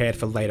unprepared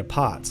for later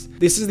parts.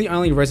 This is the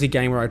only Resi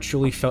game where I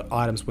truly felt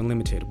items were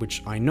limited,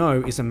 which I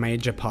know is a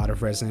major part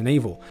of Resident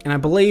Evil, and I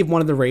believe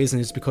one of the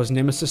reasons is because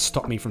Nemesis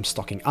stopped me from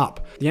stocking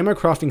up. The ammo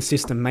crafting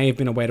system may have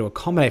been a way to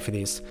accommodate for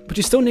this, but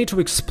you still need to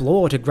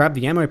explore to grab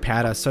the ammo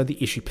powder, so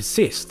the issue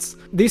persists.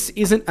 This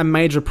isn't a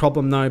major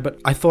problem though, but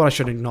I thought I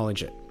should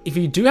acknowledge it. If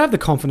you do have the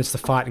confidence to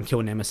fight and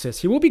kill Nemesis,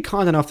 he will be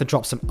kind enough to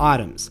drop some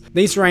items.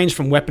 These range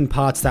from weapon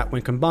parts that,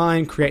 when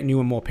combined, create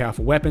new and more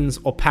powerful weapons,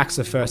 or packs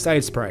of first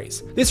aid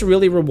sprays. This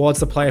really rewards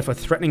the player for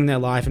threatening their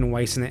life and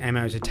wasting their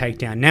ammo to take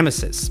down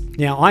Nemesis.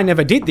 Now, I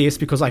never did this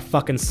because I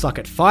fucking suck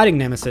at fighting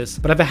Nemesis,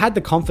 but if I had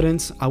the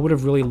confidence, I would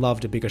have really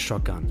loved a bigger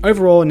shotgun.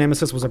 Overall,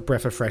 Nemesis was a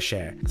breath of fresh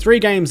air. 3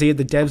 games here,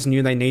 the devs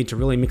knew they need to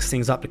really mix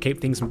things up to keep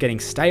things from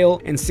getting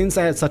stale, and since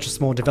they had such a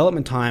small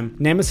development time,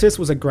 Nemesis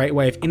was a great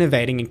way of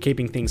innovating and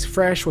keeping things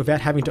fresh, fresh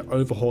without having to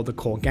overhaul the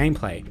core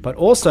gameplay, but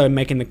also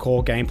making the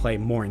core gameplay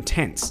more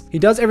intense. He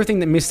does everything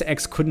that Mr.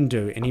 X couldn't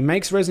do, and he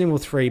makes Resident Evil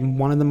 3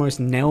 one of the most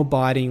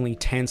nail-bitingly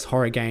tense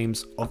horror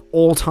games of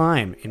all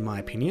time, in my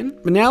opinion.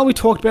 But now we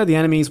talked about the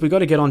enemies, we got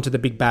to get on to the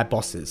big bad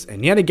bosses,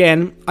 and yet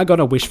again, I got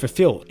a wish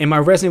fulfilled. In my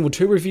Resident Evil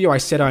 2 review, I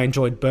said I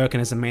enjoyed Birkin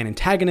as a main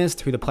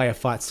antagonist who the player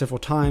fights several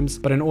times,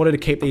 but in order to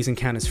keep these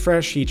encounters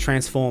fresh, he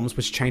transforms,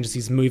 which changes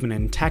his movement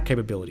and attack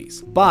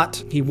capabilities.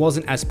 But he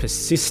wasn't as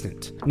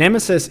persistent.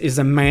 Nemesis is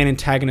the main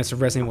antagonist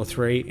of Resident Evil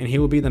 3, and he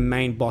will be the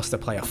main boss the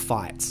player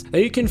fights. Though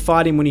you can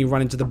fight him when you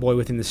run into the boy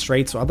within the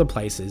streets or other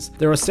places,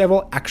 there are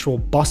several actual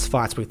boss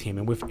fights with him,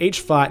 and with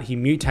each fight he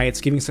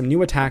mutates, giving some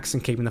new attacks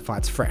and keeping the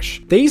fights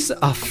fresh. These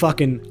are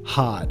fucking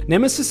hard.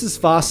 Nemesis's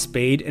fast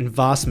speed and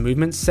vast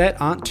movement set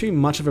aren't too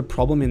much of a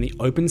problem in the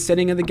open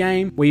setting of the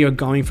game, where you're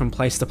going from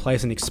place to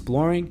place and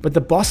exploring, but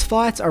the boss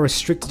fights are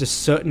restricted to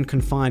certain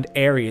confined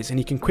areas and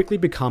he can quickly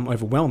become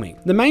overwhelming.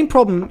 The main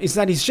problem is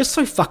that he's just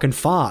so fucking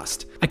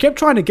fast. I kept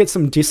trying to get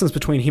some distance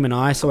between him and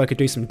I so I could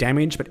do some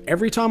damage, but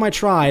every time I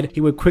tried,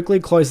 he would quickly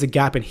close the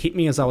gap and hit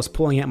me as I was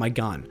pulling out my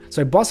gun.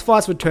 So boss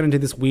fights would turn into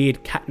this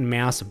weird cat and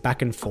mouse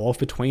back and forth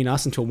between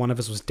us until one of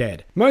us was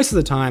dead. Most of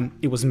the time,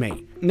 it was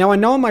me. Now I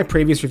know in my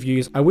previous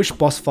reviews, I wish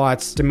boss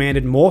fights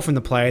demanded more from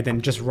the player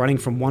than just running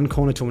from one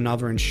corner to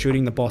another and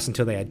shooting the boss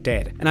until they are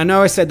dead. And I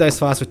know I said those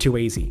fights were too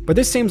easy, but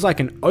this seems like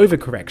an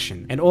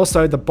overcorrection. And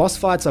also, the boss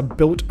fights are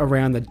built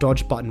around the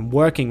dodge button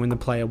working when the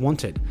player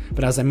wanted.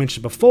 But as I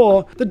mentioned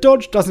before, the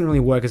dodge doesn't really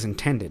work as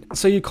intended.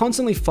 So you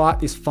constantly fight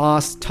this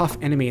fast, tough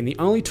enemy, and the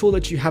only tool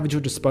that you have at your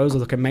disposal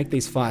that can make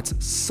these fights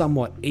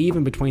somewhat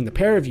even between the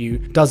pair of you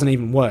doesn't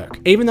even work.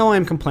 Even though I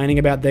am complaining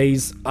about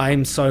these, I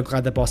am so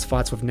glad the boss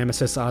fights with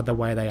Nemesis are the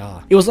way they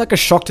are. It was like a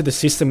shock to the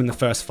system in the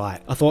first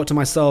fight. I thought to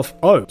myself,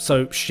 oh,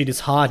 so shit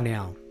is hard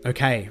now.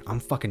 Okay,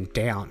 I'm fucking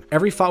down.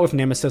 Every fight with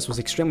Nemesis was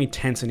extremely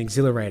tense and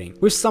exhilarating,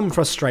 with some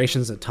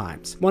frustrations at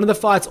times. One of the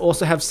fights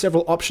also have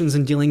several options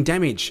in dealing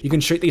damage. You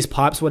can shoot these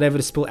pipes or whatever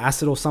to spill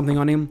acid or something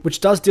on him,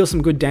 which does deal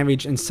some good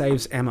damage and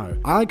saves ammo.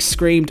 I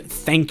screamed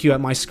thank you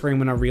at my screen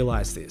when I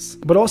realized this.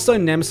 But also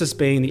Nemesis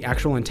being the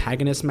actual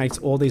antagonist makes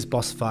all these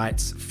boss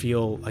fights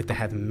feel like they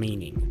have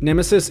meaning.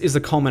 Nemesis is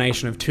the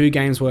culmination of 2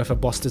 games worth of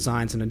boss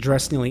designs and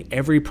address nearly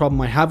every problem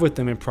I have with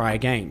them in prior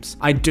games.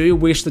 I do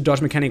wish the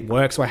dodge mechanic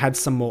worked so I had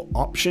some more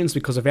options,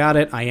 because without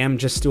it, I am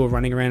just still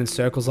running around in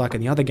circles like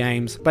in the other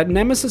games. But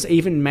Nemesis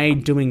even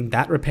made doing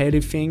that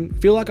repetitive thing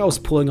feel like I was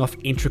pulling off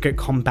intricate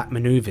combat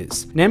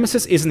maneuvers.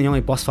 Nemesis isn't the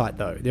only boss fight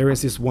though. There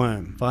is this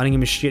worm. Fighting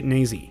him is shit and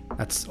easy.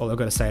 That's all I've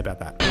got to say about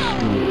that.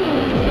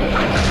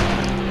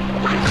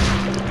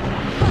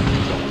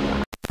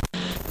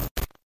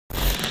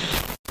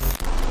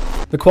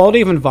 The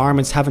quality of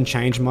environments haven't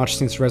changed much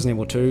since Resident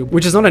Evil 2,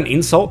 which is not an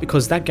insult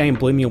because that game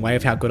blew me away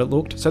of how good it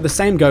looked, so the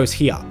same goes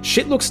here.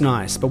 Shit looks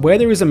nice, but where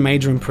there is a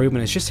major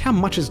improvement is just how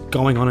much is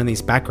going on in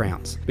these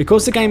backgrounds.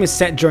 Because the game is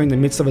set during the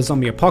midst of a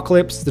zombie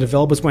apocalypse, the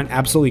developers went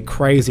absolutely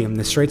crazy and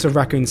the streets of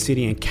Raccoon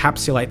City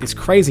encapsulate this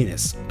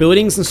craziness.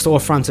 Buildings and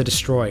storefronts are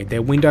destroyed,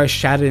 their windows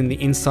shattered and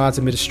the insides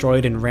have been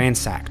destroyed and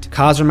ransacked.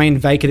 Cars remain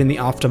vacant in the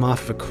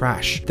aftermath of a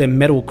crash, their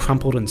metal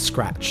crumpled and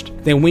scratched.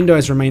 Their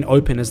windows remain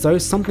open as though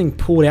something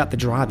pulled out the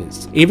drivers.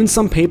 Even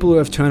some people who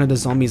have turned into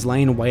zombies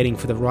laying waiting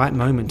for the right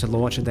moment to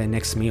launch at their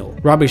next meal.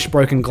 Rubbish,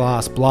 broken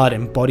glass, blood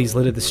and bodies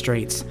litter the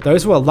streets.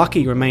 Those who are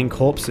lucky remain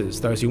corpses,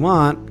 those who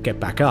aren't get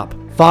back up.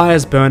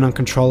 Fires burn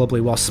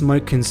uncontrollably while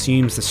smoke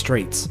consumes the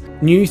streets.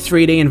 New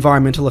 3D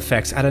environmental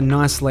effects add a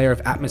nice layer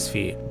of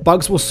atmosphere.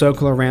 Bugs will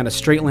circle around a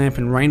street lamp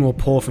and rain will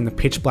pour from the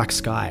pitch black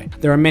sky.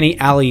 There are many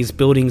alleys,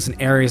 buildings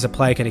and areas a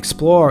player can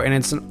explore, and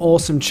it's an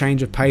awesome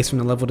change of pace from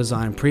the level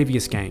design in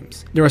previous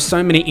games. There are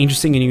so many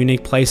interesting and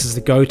unique places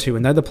to go to,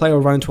 and though the player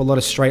will run into a lot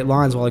of straight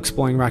lines while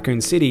exploring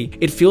Raccoon City,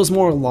 it feels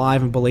more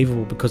alive and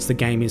believable because the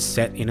game is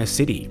set in a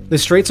city. The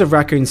streets of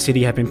Raccoon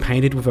City have been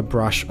painted with a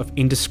brush of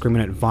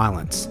indiscriminate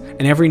violence,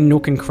 and every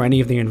nook and cranny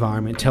of the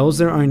environment tells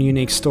their own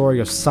unique story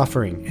of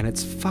suffering, and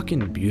it's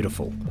fucking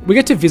beautiful. We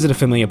get to visit a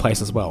familiar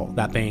place as well,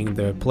 that being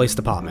the police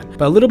department,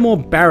 but a little more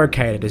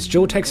barricaded as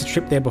Jill takes a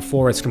trip there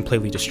before it's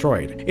completely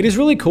destroyed. It is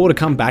really cool to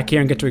come back here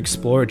and get to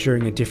explore it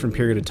during a different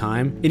period of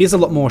time. It is a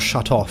lot more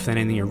shut off than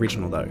in the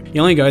original though.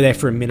 You only go there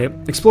for a minute,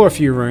 explore a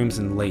few rooms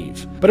and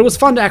leave. But it was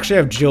fun to actually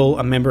have Jill,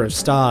 a member of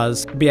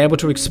STARS, be able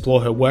to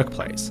explore her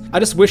workplace. I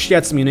just wish she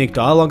had some unique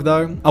dialogue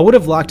though. I would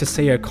have liked to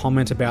see her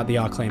comment about the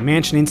Arclay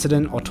Mansion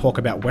incident or talk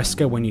about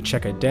Wesker when you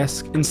check her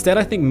desk. Instead,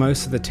 I think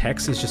most of the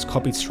text is just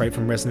copied straight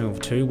from Resident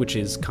Evil 2, which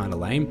is kind of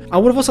lame. I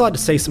would have also liked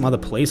to see some other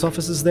police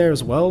officers there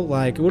as well.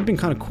 Like, it would have been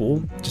kind of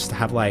cool just to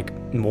have like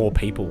more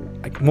people,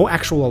 like more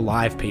actual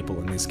alive people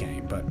in this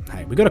game, but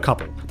hey, we got a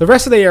couple. The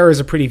rest of the areas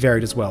are pretty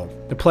varied as well.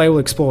 The player will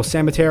explore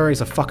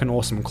cemeteries, a fucking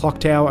awesome clock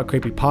tower, a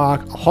creepy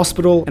park, a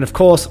hospital, and of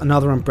course,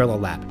 another umbrella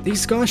lab.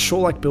 These guys sure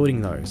like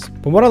building those.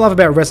 But what I love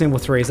about Resident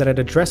Evil 3 is that it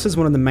addresses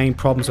one of the main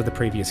problems with the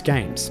previous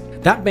games.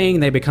 That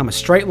being, they become a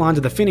straight line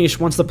to the finish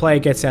once the player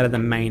gets out of the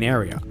main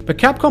area. But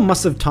Capcom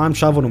must have time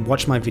traveled and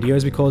watched my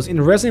videos because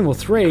in Resident Evil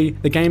 3,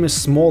 the game is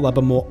smaller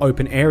but more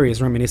open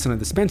areas reminiscent of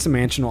the Spencer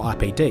Mansion or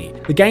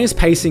RPD. The game's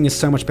pacing is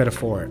so much better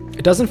for it.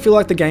 It doesn't feel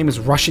like the game is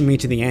rushing me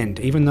to the end,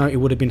 even though it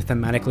would have been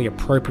thematically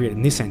appropriate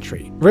in this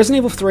entry. Resident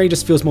Evil 3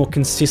 just feels more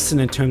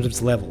consistent in terms of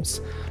its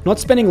levels. Not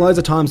spending loads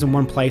of times in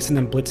one place and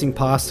then blitzing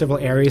past several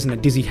areas in a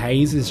dizzy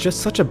haze is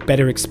just such a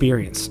better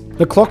experience.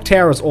 The clock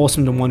tower is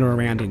awesome to wander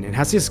around in. It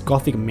has this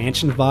gothic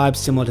mansion vibe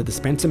similar to the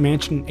Spencer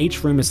mansion.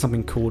 Each room is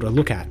something cool to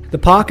look at. The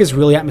park is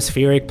really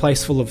atmospheric,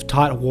 place full of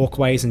tight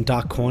walkways and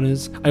dark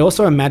corners. I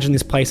also imagine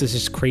this place is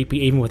just creepy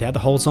even without the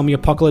whole zombie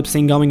apocalypse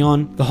thing going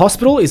on. The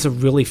hospital is a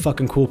really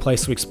fucking cool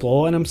place to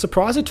explore, and I'm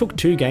surprised it took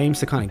 2 games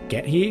to kind of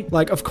get here.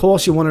 Like, of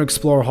course you want to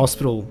explore a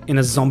hospital in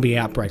a zombie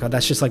outbreak. Like,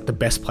 that's just like the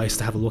best place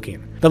to have a look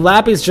in. The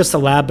lab is just a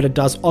lab, but it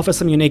does offer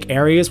some unique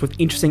areas with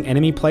interesting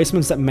enemy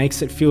placements that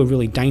makes it feel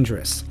really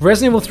dangerous.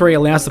 Resident Evil 3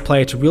 allows the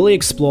player to really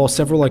explore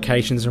several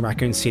locations in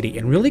Raccoon City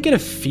and really get a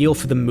feel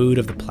for the mood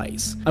of the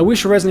place. I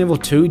wish Resident Evil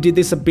 2 did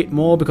this a bit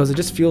more because it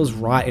just feels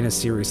right in a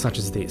series such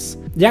as this.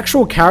 The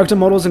actual character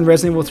models in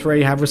Resident Evil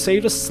 3 have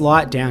received a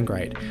slight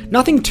downgrade.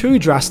 Nothing too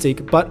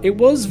drastic, but it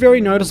was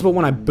very noticeable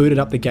when I booted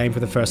up the game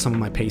for the first time on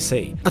my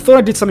PC. I thought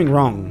I did something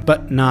wrong,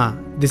 but nah.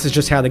 This is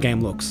just how the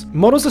game looks.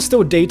 Models are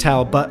still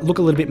detailed, but look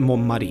a little bit more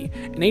muddy,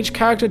 and each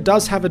character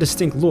does have a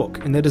distinct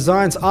look, and their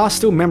designs are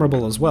still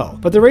memorable as well.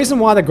 But the reason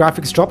why the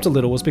graphics dropped a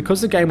little was because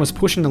the game was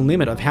pushing the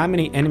limit of how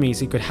many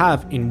enemies it could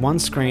have in one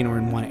screen or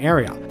in one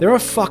area. There are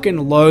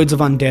fucking loads of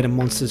undead and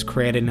monsters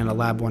created in a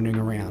lab wandering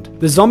around.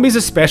 The zombies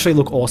especially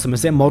look awesome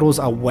as their models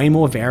are way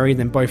more varied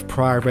than both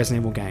prior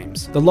Resident Evil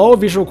games. The lower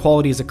visual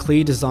quality is a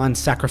clear design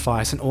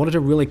sacrifice in order to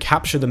really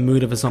capture the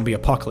mood of a zombie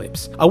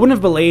apocalypse. I wouldn't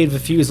have believed a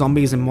few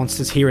zombies and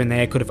monsters here and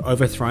there could have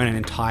overthrown an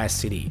entire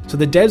city. So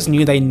the devs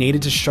knew they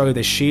needed to show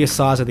the sheer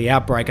size of the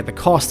outbreak at the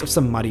cost of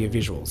some muddier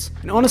visuals.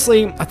 And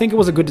honestly, I think it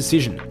was a good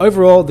decision.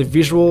 Overall, the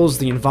visuals,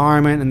 the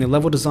environment, and the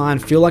level design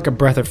feel like a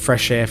breath of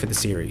fresh air for the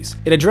series.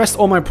 It addressed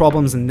all my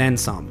problems and then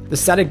some. The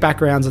static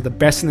backgrounds are the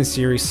best in the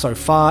series so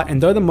far, and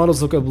though the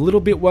models look a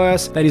little bit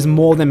worse, that is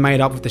more than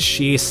made up with the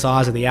sheer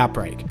size of the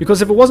outbreak.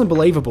 Because if it wasn't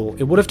believable,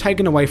 it would have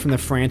taken away from the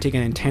frantic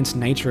and intense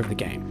nature of the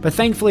game. But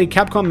thankfully,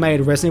 Capcom made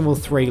Resident Evil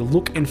 3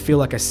 look and feel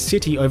like a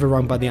city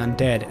overrun by the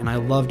undead, and I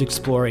loved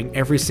exploring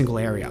every single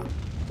area.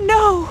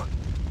 No!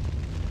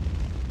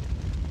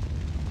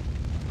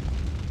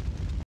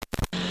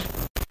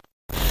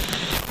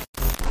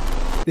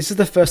 This is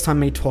the first time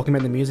me talking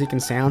about the music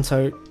and sound,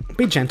 so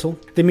be gentle.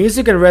 The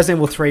music in Resident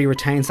Evil 3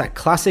 retains that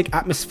classic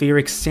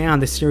atmospheric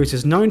sound the series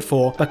is known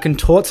for, but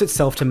contorts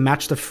itself to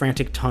match the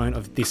frantic tone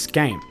of this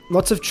game.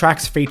 Lots of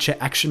tracks feature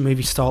action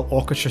movie style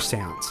orchestra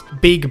sounds,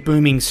 big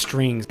booming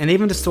strings, and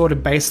even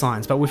distorted bass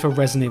lines, but with a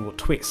Resident Evil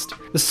twist.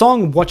 The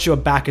song Watch Your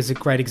Back is a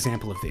great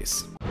example of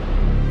this.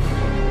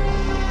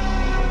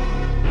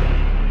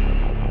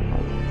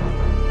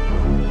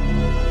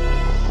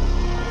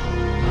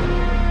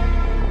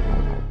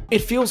 It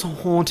feels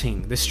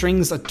haunting. The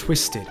strings are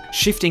twisted,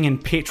 shifting in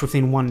pitch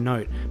within one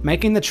note,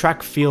 making the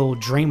track feel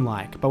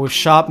dreamlike, but with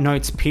sharp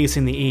notes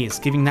piercing the ears,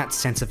 giving that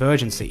sense of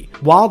urgency.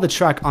 While the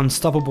track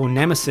Unstoppable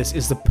Nemesis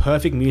is the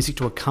perfect music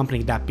to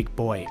accompany that big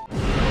boy.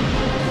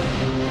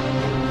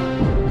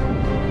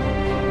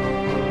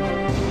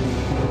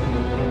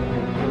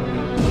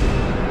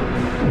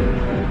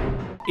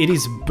 It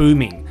is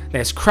booming.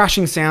 There's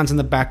crashing sounds in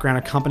the background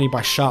accompanied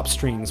by sharp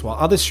strings, while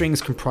other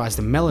strings comprise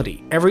the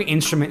melody. Every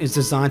instrument is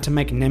designed to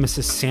make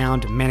Nemesis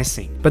sound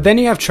menacing. But then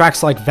you have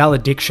tracks like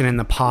Valediction in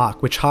the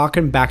Park, which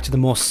harken back to the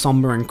more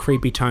somber and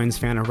creepy tones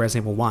found in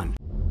Resident Evil 1.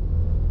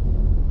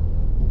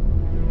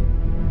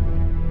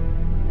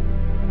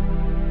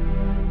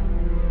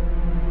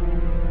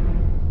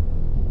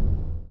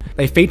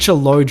 They feature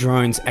low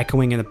drones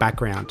echoing in the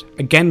background,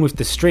 again with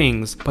the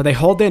strings, but they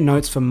hold their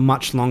notes for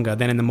much longer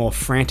than in the more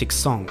frantic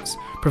songs,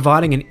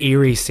 providing an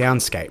eerie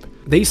soundscape.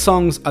 These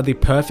songs are the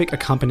perfect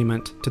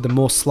accompaniment to the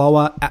more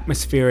slower,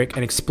 atmospheric,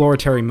 and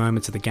exploratory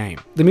moments of the game.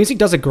 The music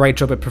does a great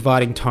job at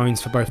providing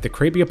tones for both the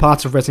creepier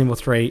parts of Resident Evil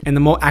 3 and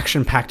the more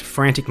action-packed,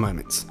 frantic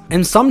moments.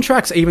 And some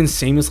tracks even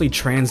seamlessly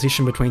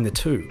transition between the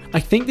two. I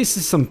think this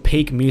is some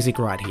peak music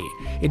right here.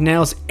 It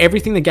nails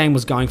everything the game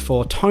was going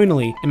for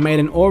tonally and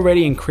made an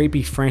already and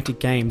creepy, frantic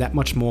game that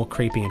much more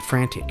creepy and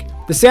frantic.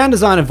 The sound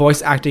design and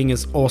voice acting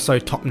is also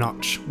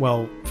top-notch,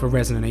 well, for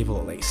Resident Evil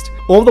at least.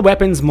 All the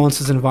weapons,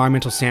 monsters, and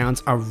environmental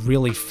sounds are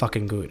really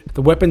fucking good.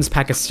 The weapons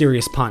pack a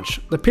serious punch.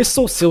 The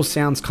pistol still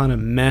sounds kinda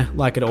meh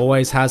like it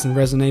always has in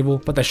Resident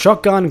Evil, but the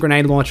shotgun,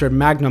 grenade launcher, and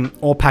magnum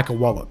all pack a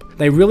wallop.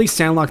 They really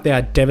sound like they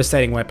are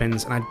devastating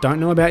weapons, and I don't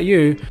know about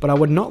you, but I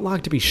would not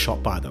like to be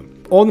shot by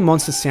them. All the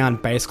monsters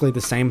sound basically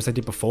the same as they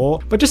did before,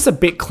 but just a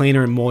bit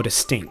cleaner and more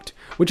distinct,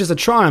 which is a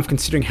triumph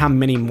considering how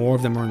many more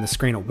of them are on the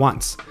screen at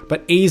once.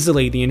 But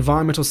easily, the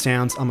environmental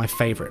sounds are my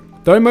favourite.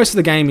 Though most of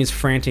the game is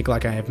frantic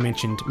like I have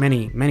mentioned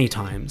many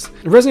times,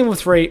 Resident Evil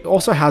 3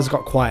 also has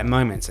got quiet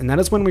moments, and that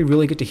is when we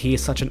really get to hear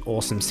such an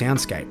awesome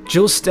soundscape.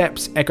 Jill's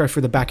steps echo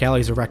through the back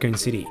alleys of Raccoon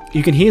City.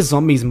 You can hear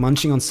zombies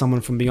munching on someone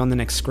from beyond the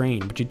next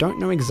screen, but you don't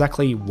know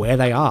exactly where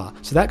they are,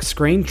 so that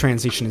screen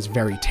transition is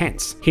very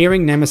tense.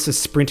 Hearing Nemesis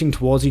sprinting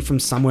towards you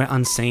from somewhere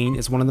unseen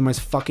is one of the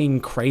most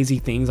fucking crazy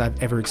things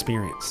I've ever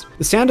experienced.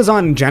 The sound design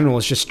design in general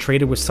is just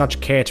treated with such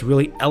care to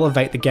really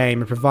elevate the game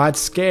and provide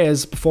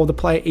scares before the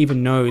player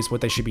even knows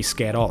what they should be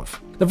scared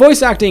of. The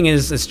voice acting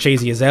is as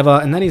cheesy as ever,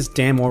 and that is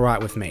damn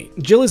alright with me.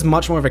 Jill is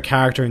much more of a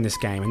character in this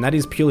game, and that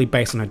is purely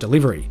based on her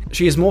delivery.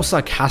 She is more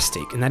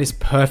sarcastic, and that is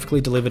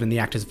perfectly delivered in the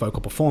actor's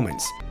vocal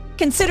performance.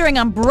 Considering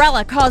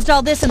Umbrella caused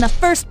all this in the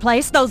first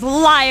place, those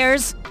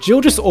liars!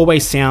 Jill just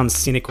always sounds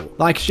cynical,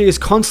 like she is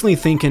constantly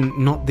thinking,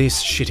 not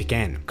this shit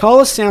again.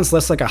 Carlos sounds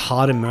less like a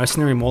hardened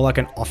mercenary, more like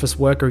an office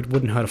worker who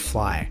wouldn't hurt a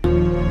fly.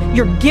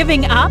 You're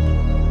giving up?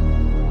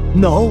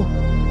 No.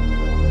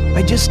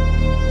 I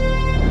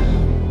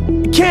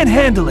can't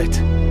handle it.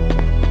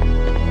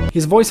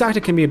 His voice actor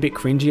can be a bit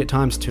cringy at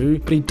times too,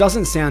 but he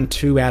doesn't sound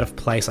too out of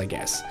place, I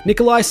guess.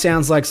 Nikolai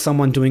sounds like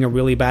someone doing a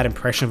really bad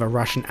impression of a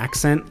Russian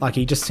accent, like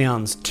he just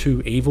sounds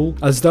too evil,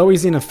 as though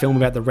he's in a film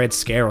about the Red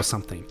Scare or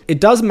something. It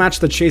does match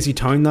the cheesy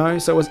tone though,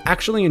 so it was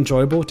actually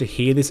enjoyable to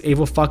hear this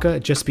evil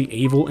fucker just be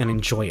evil and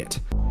enjoy it.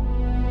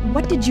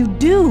 What did you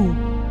do?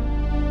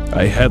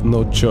 I had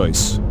no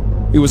choice.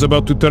 He was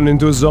about to turn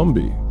into a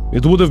zombie.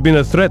 It would have been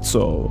a threat,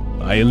 so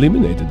I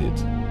eliminated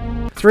it.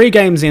 3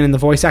 games in and the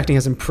voice acting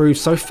has improved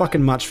so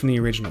fucking much from the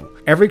original.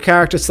 Every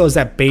character still has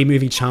that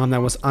B-movie charm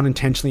that was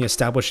unintentionally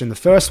established in the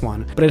first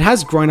one, but it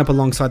has grown up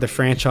alongside the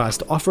franchise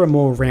to offer a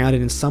more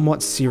rounded and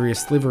somewhat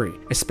serious delivery,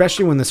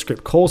 especially when the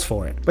script calls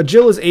for it. But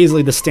Jill is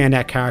easily the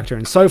standout character,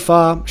 and so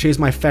far, she is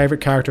my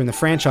favourite character in the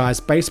franchise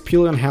based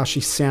purely on how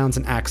she sounds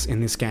and acts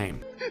in this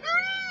game.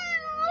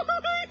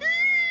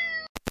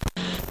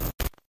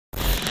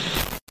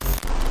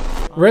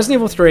 Resident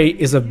Evil 3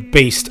 is a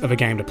beast of a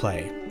game to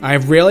play. I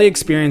have rarely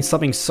experienced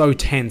something so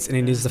tense, and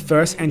it is the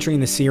first entry in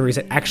the series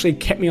that actually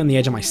kept me on the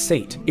edge of my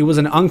seat. It was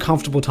an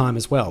uncomfortable time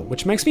as well,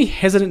 which makes me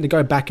hesitant to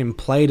go back and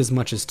play it as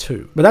much as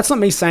 2. But that's not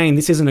me saying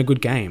this isn't a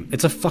good game.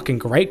 It's a fucking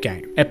great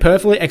game. It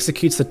perfectly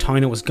executes the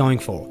tone it was going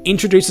for,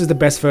 introduces the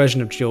best version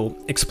of Jill,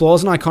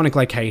 explores an iconic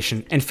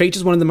location, and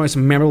features one of the most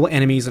memorable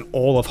enemies in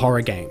all of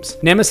horror games.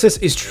 Nemesis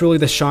is truly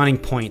the shining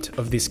point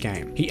of this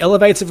game. He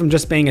elevates it from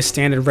just being a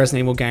standard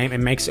Resident Evil game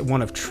and makes it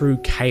one of true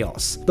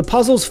chaos. The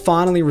puzzles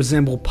finally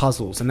resemble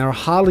puzzles, and there are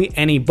hardly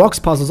any box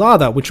puzzles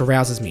either, which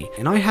arouses me,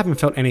 and I haven't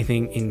felt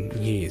anything in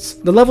years.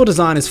 The level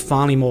design is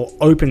finally more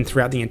open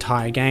throughout the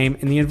entire game,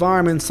 and the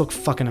environments look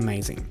fucking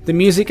amazing. The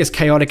music is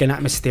chaotic and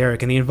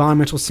atmospheric, and the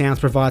environmental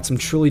sounds provide some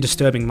truly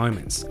disturbing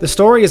moments. The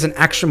story is an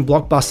action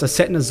blockbuster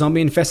set in a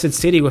zombie-infested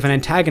city with an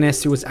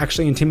antagonist who is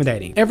actually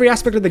intimidating. Every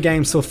aspect of the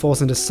game still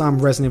falls into some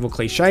Resident Evil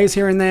cliches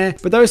here and there,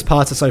 but those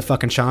parts are so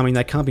fucking charming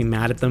they can't be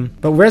mad at them.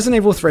 But Resident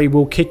Evil 3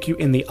 will kick you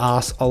in the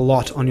ass a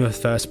lot on your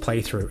first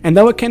playthrough, and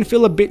though it can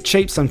feel a bit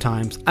cheap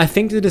sometimes, I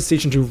think the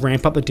decision to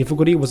ramp up the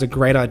difficulty was a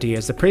great idea,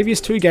 as the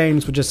previous 2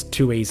 games were just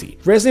too easy.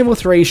 Resident Evil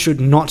 3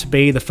 should not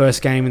be the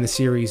first game in the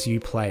series you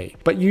play,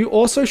 but you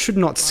also should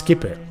not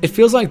skip it. It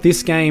feels like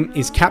this game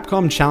is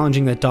Capcom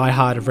challenging the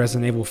diehard of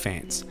Resident Evil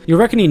fans. You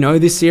reckon you know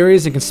this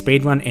series and can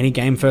speedrun any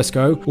game first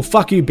go? Well,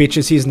 fuck you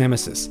bitches, here's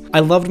Nemesis.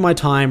 I loved my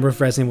time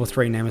with Resident Evil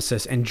 3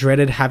 Nemesis and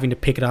dreaded having to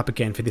pick it up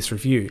again for this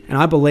review, and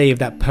I believe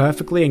that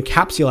perfectly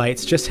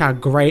encapsulates just how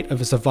great of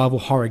a survival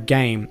horror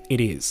game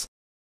it is.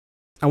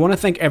 I want to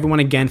thank everyone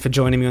again for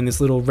joining me on this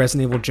little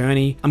Resident Evil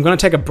journey. I'm going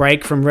to take a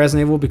break from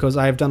Resident Evil because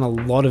I have done a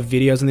lot of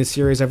videos in this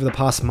series over the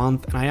past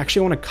month, and I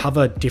actually want to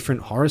cover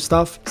different horror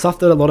stuff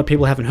that a lot of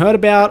people haven't heard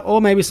about, or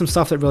maybe some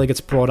stuff that really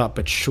gets brought up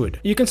but should.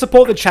 You can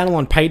support the channel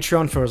on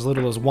Patreon for as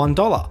little as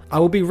 $1. I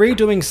will be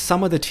redoing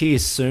some of the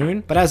tiers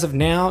soon, but as of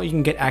now, you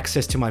can get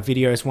access to my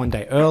videos one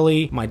day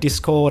early, my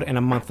Discord, and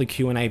a monthly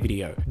Q&A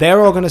video.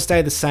 They're all going to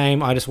stay the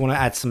same, I just want to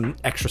add some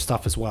extra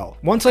stuff as well.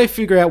 Once I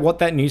figure out what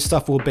that new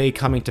stuff will be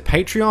coming to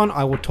Patreon,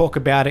 I will talk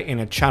about it in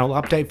a channel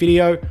update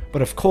video,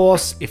 but of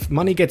course, if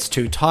money gets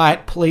too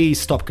tight, please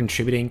stop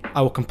contributing.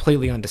 I will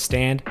completely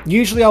understand.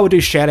 Usually I will do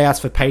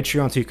shoutouts for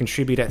Patreons who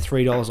contribute at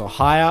 $3 or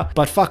higher,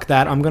 but fuck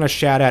that, I'm gonna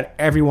shout out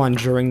everyone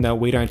during the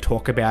We Don't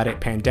Talk About It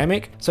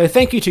pandemic. So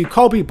thank you to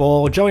Colby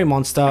Ball, Joey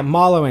Monster,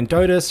 Marlo and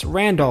Dotus,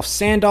 Randolph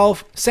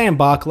Sandolph, Sam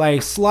Barclay,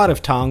 Sleight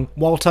of Tongue,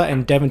 Walter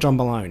and Devon John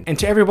Malone. And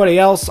to everybody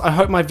else, I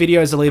hope my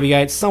videos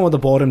alleviate some of the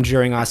boredom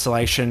during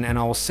isolation, and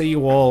I will see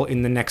you all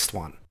in the next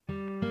one.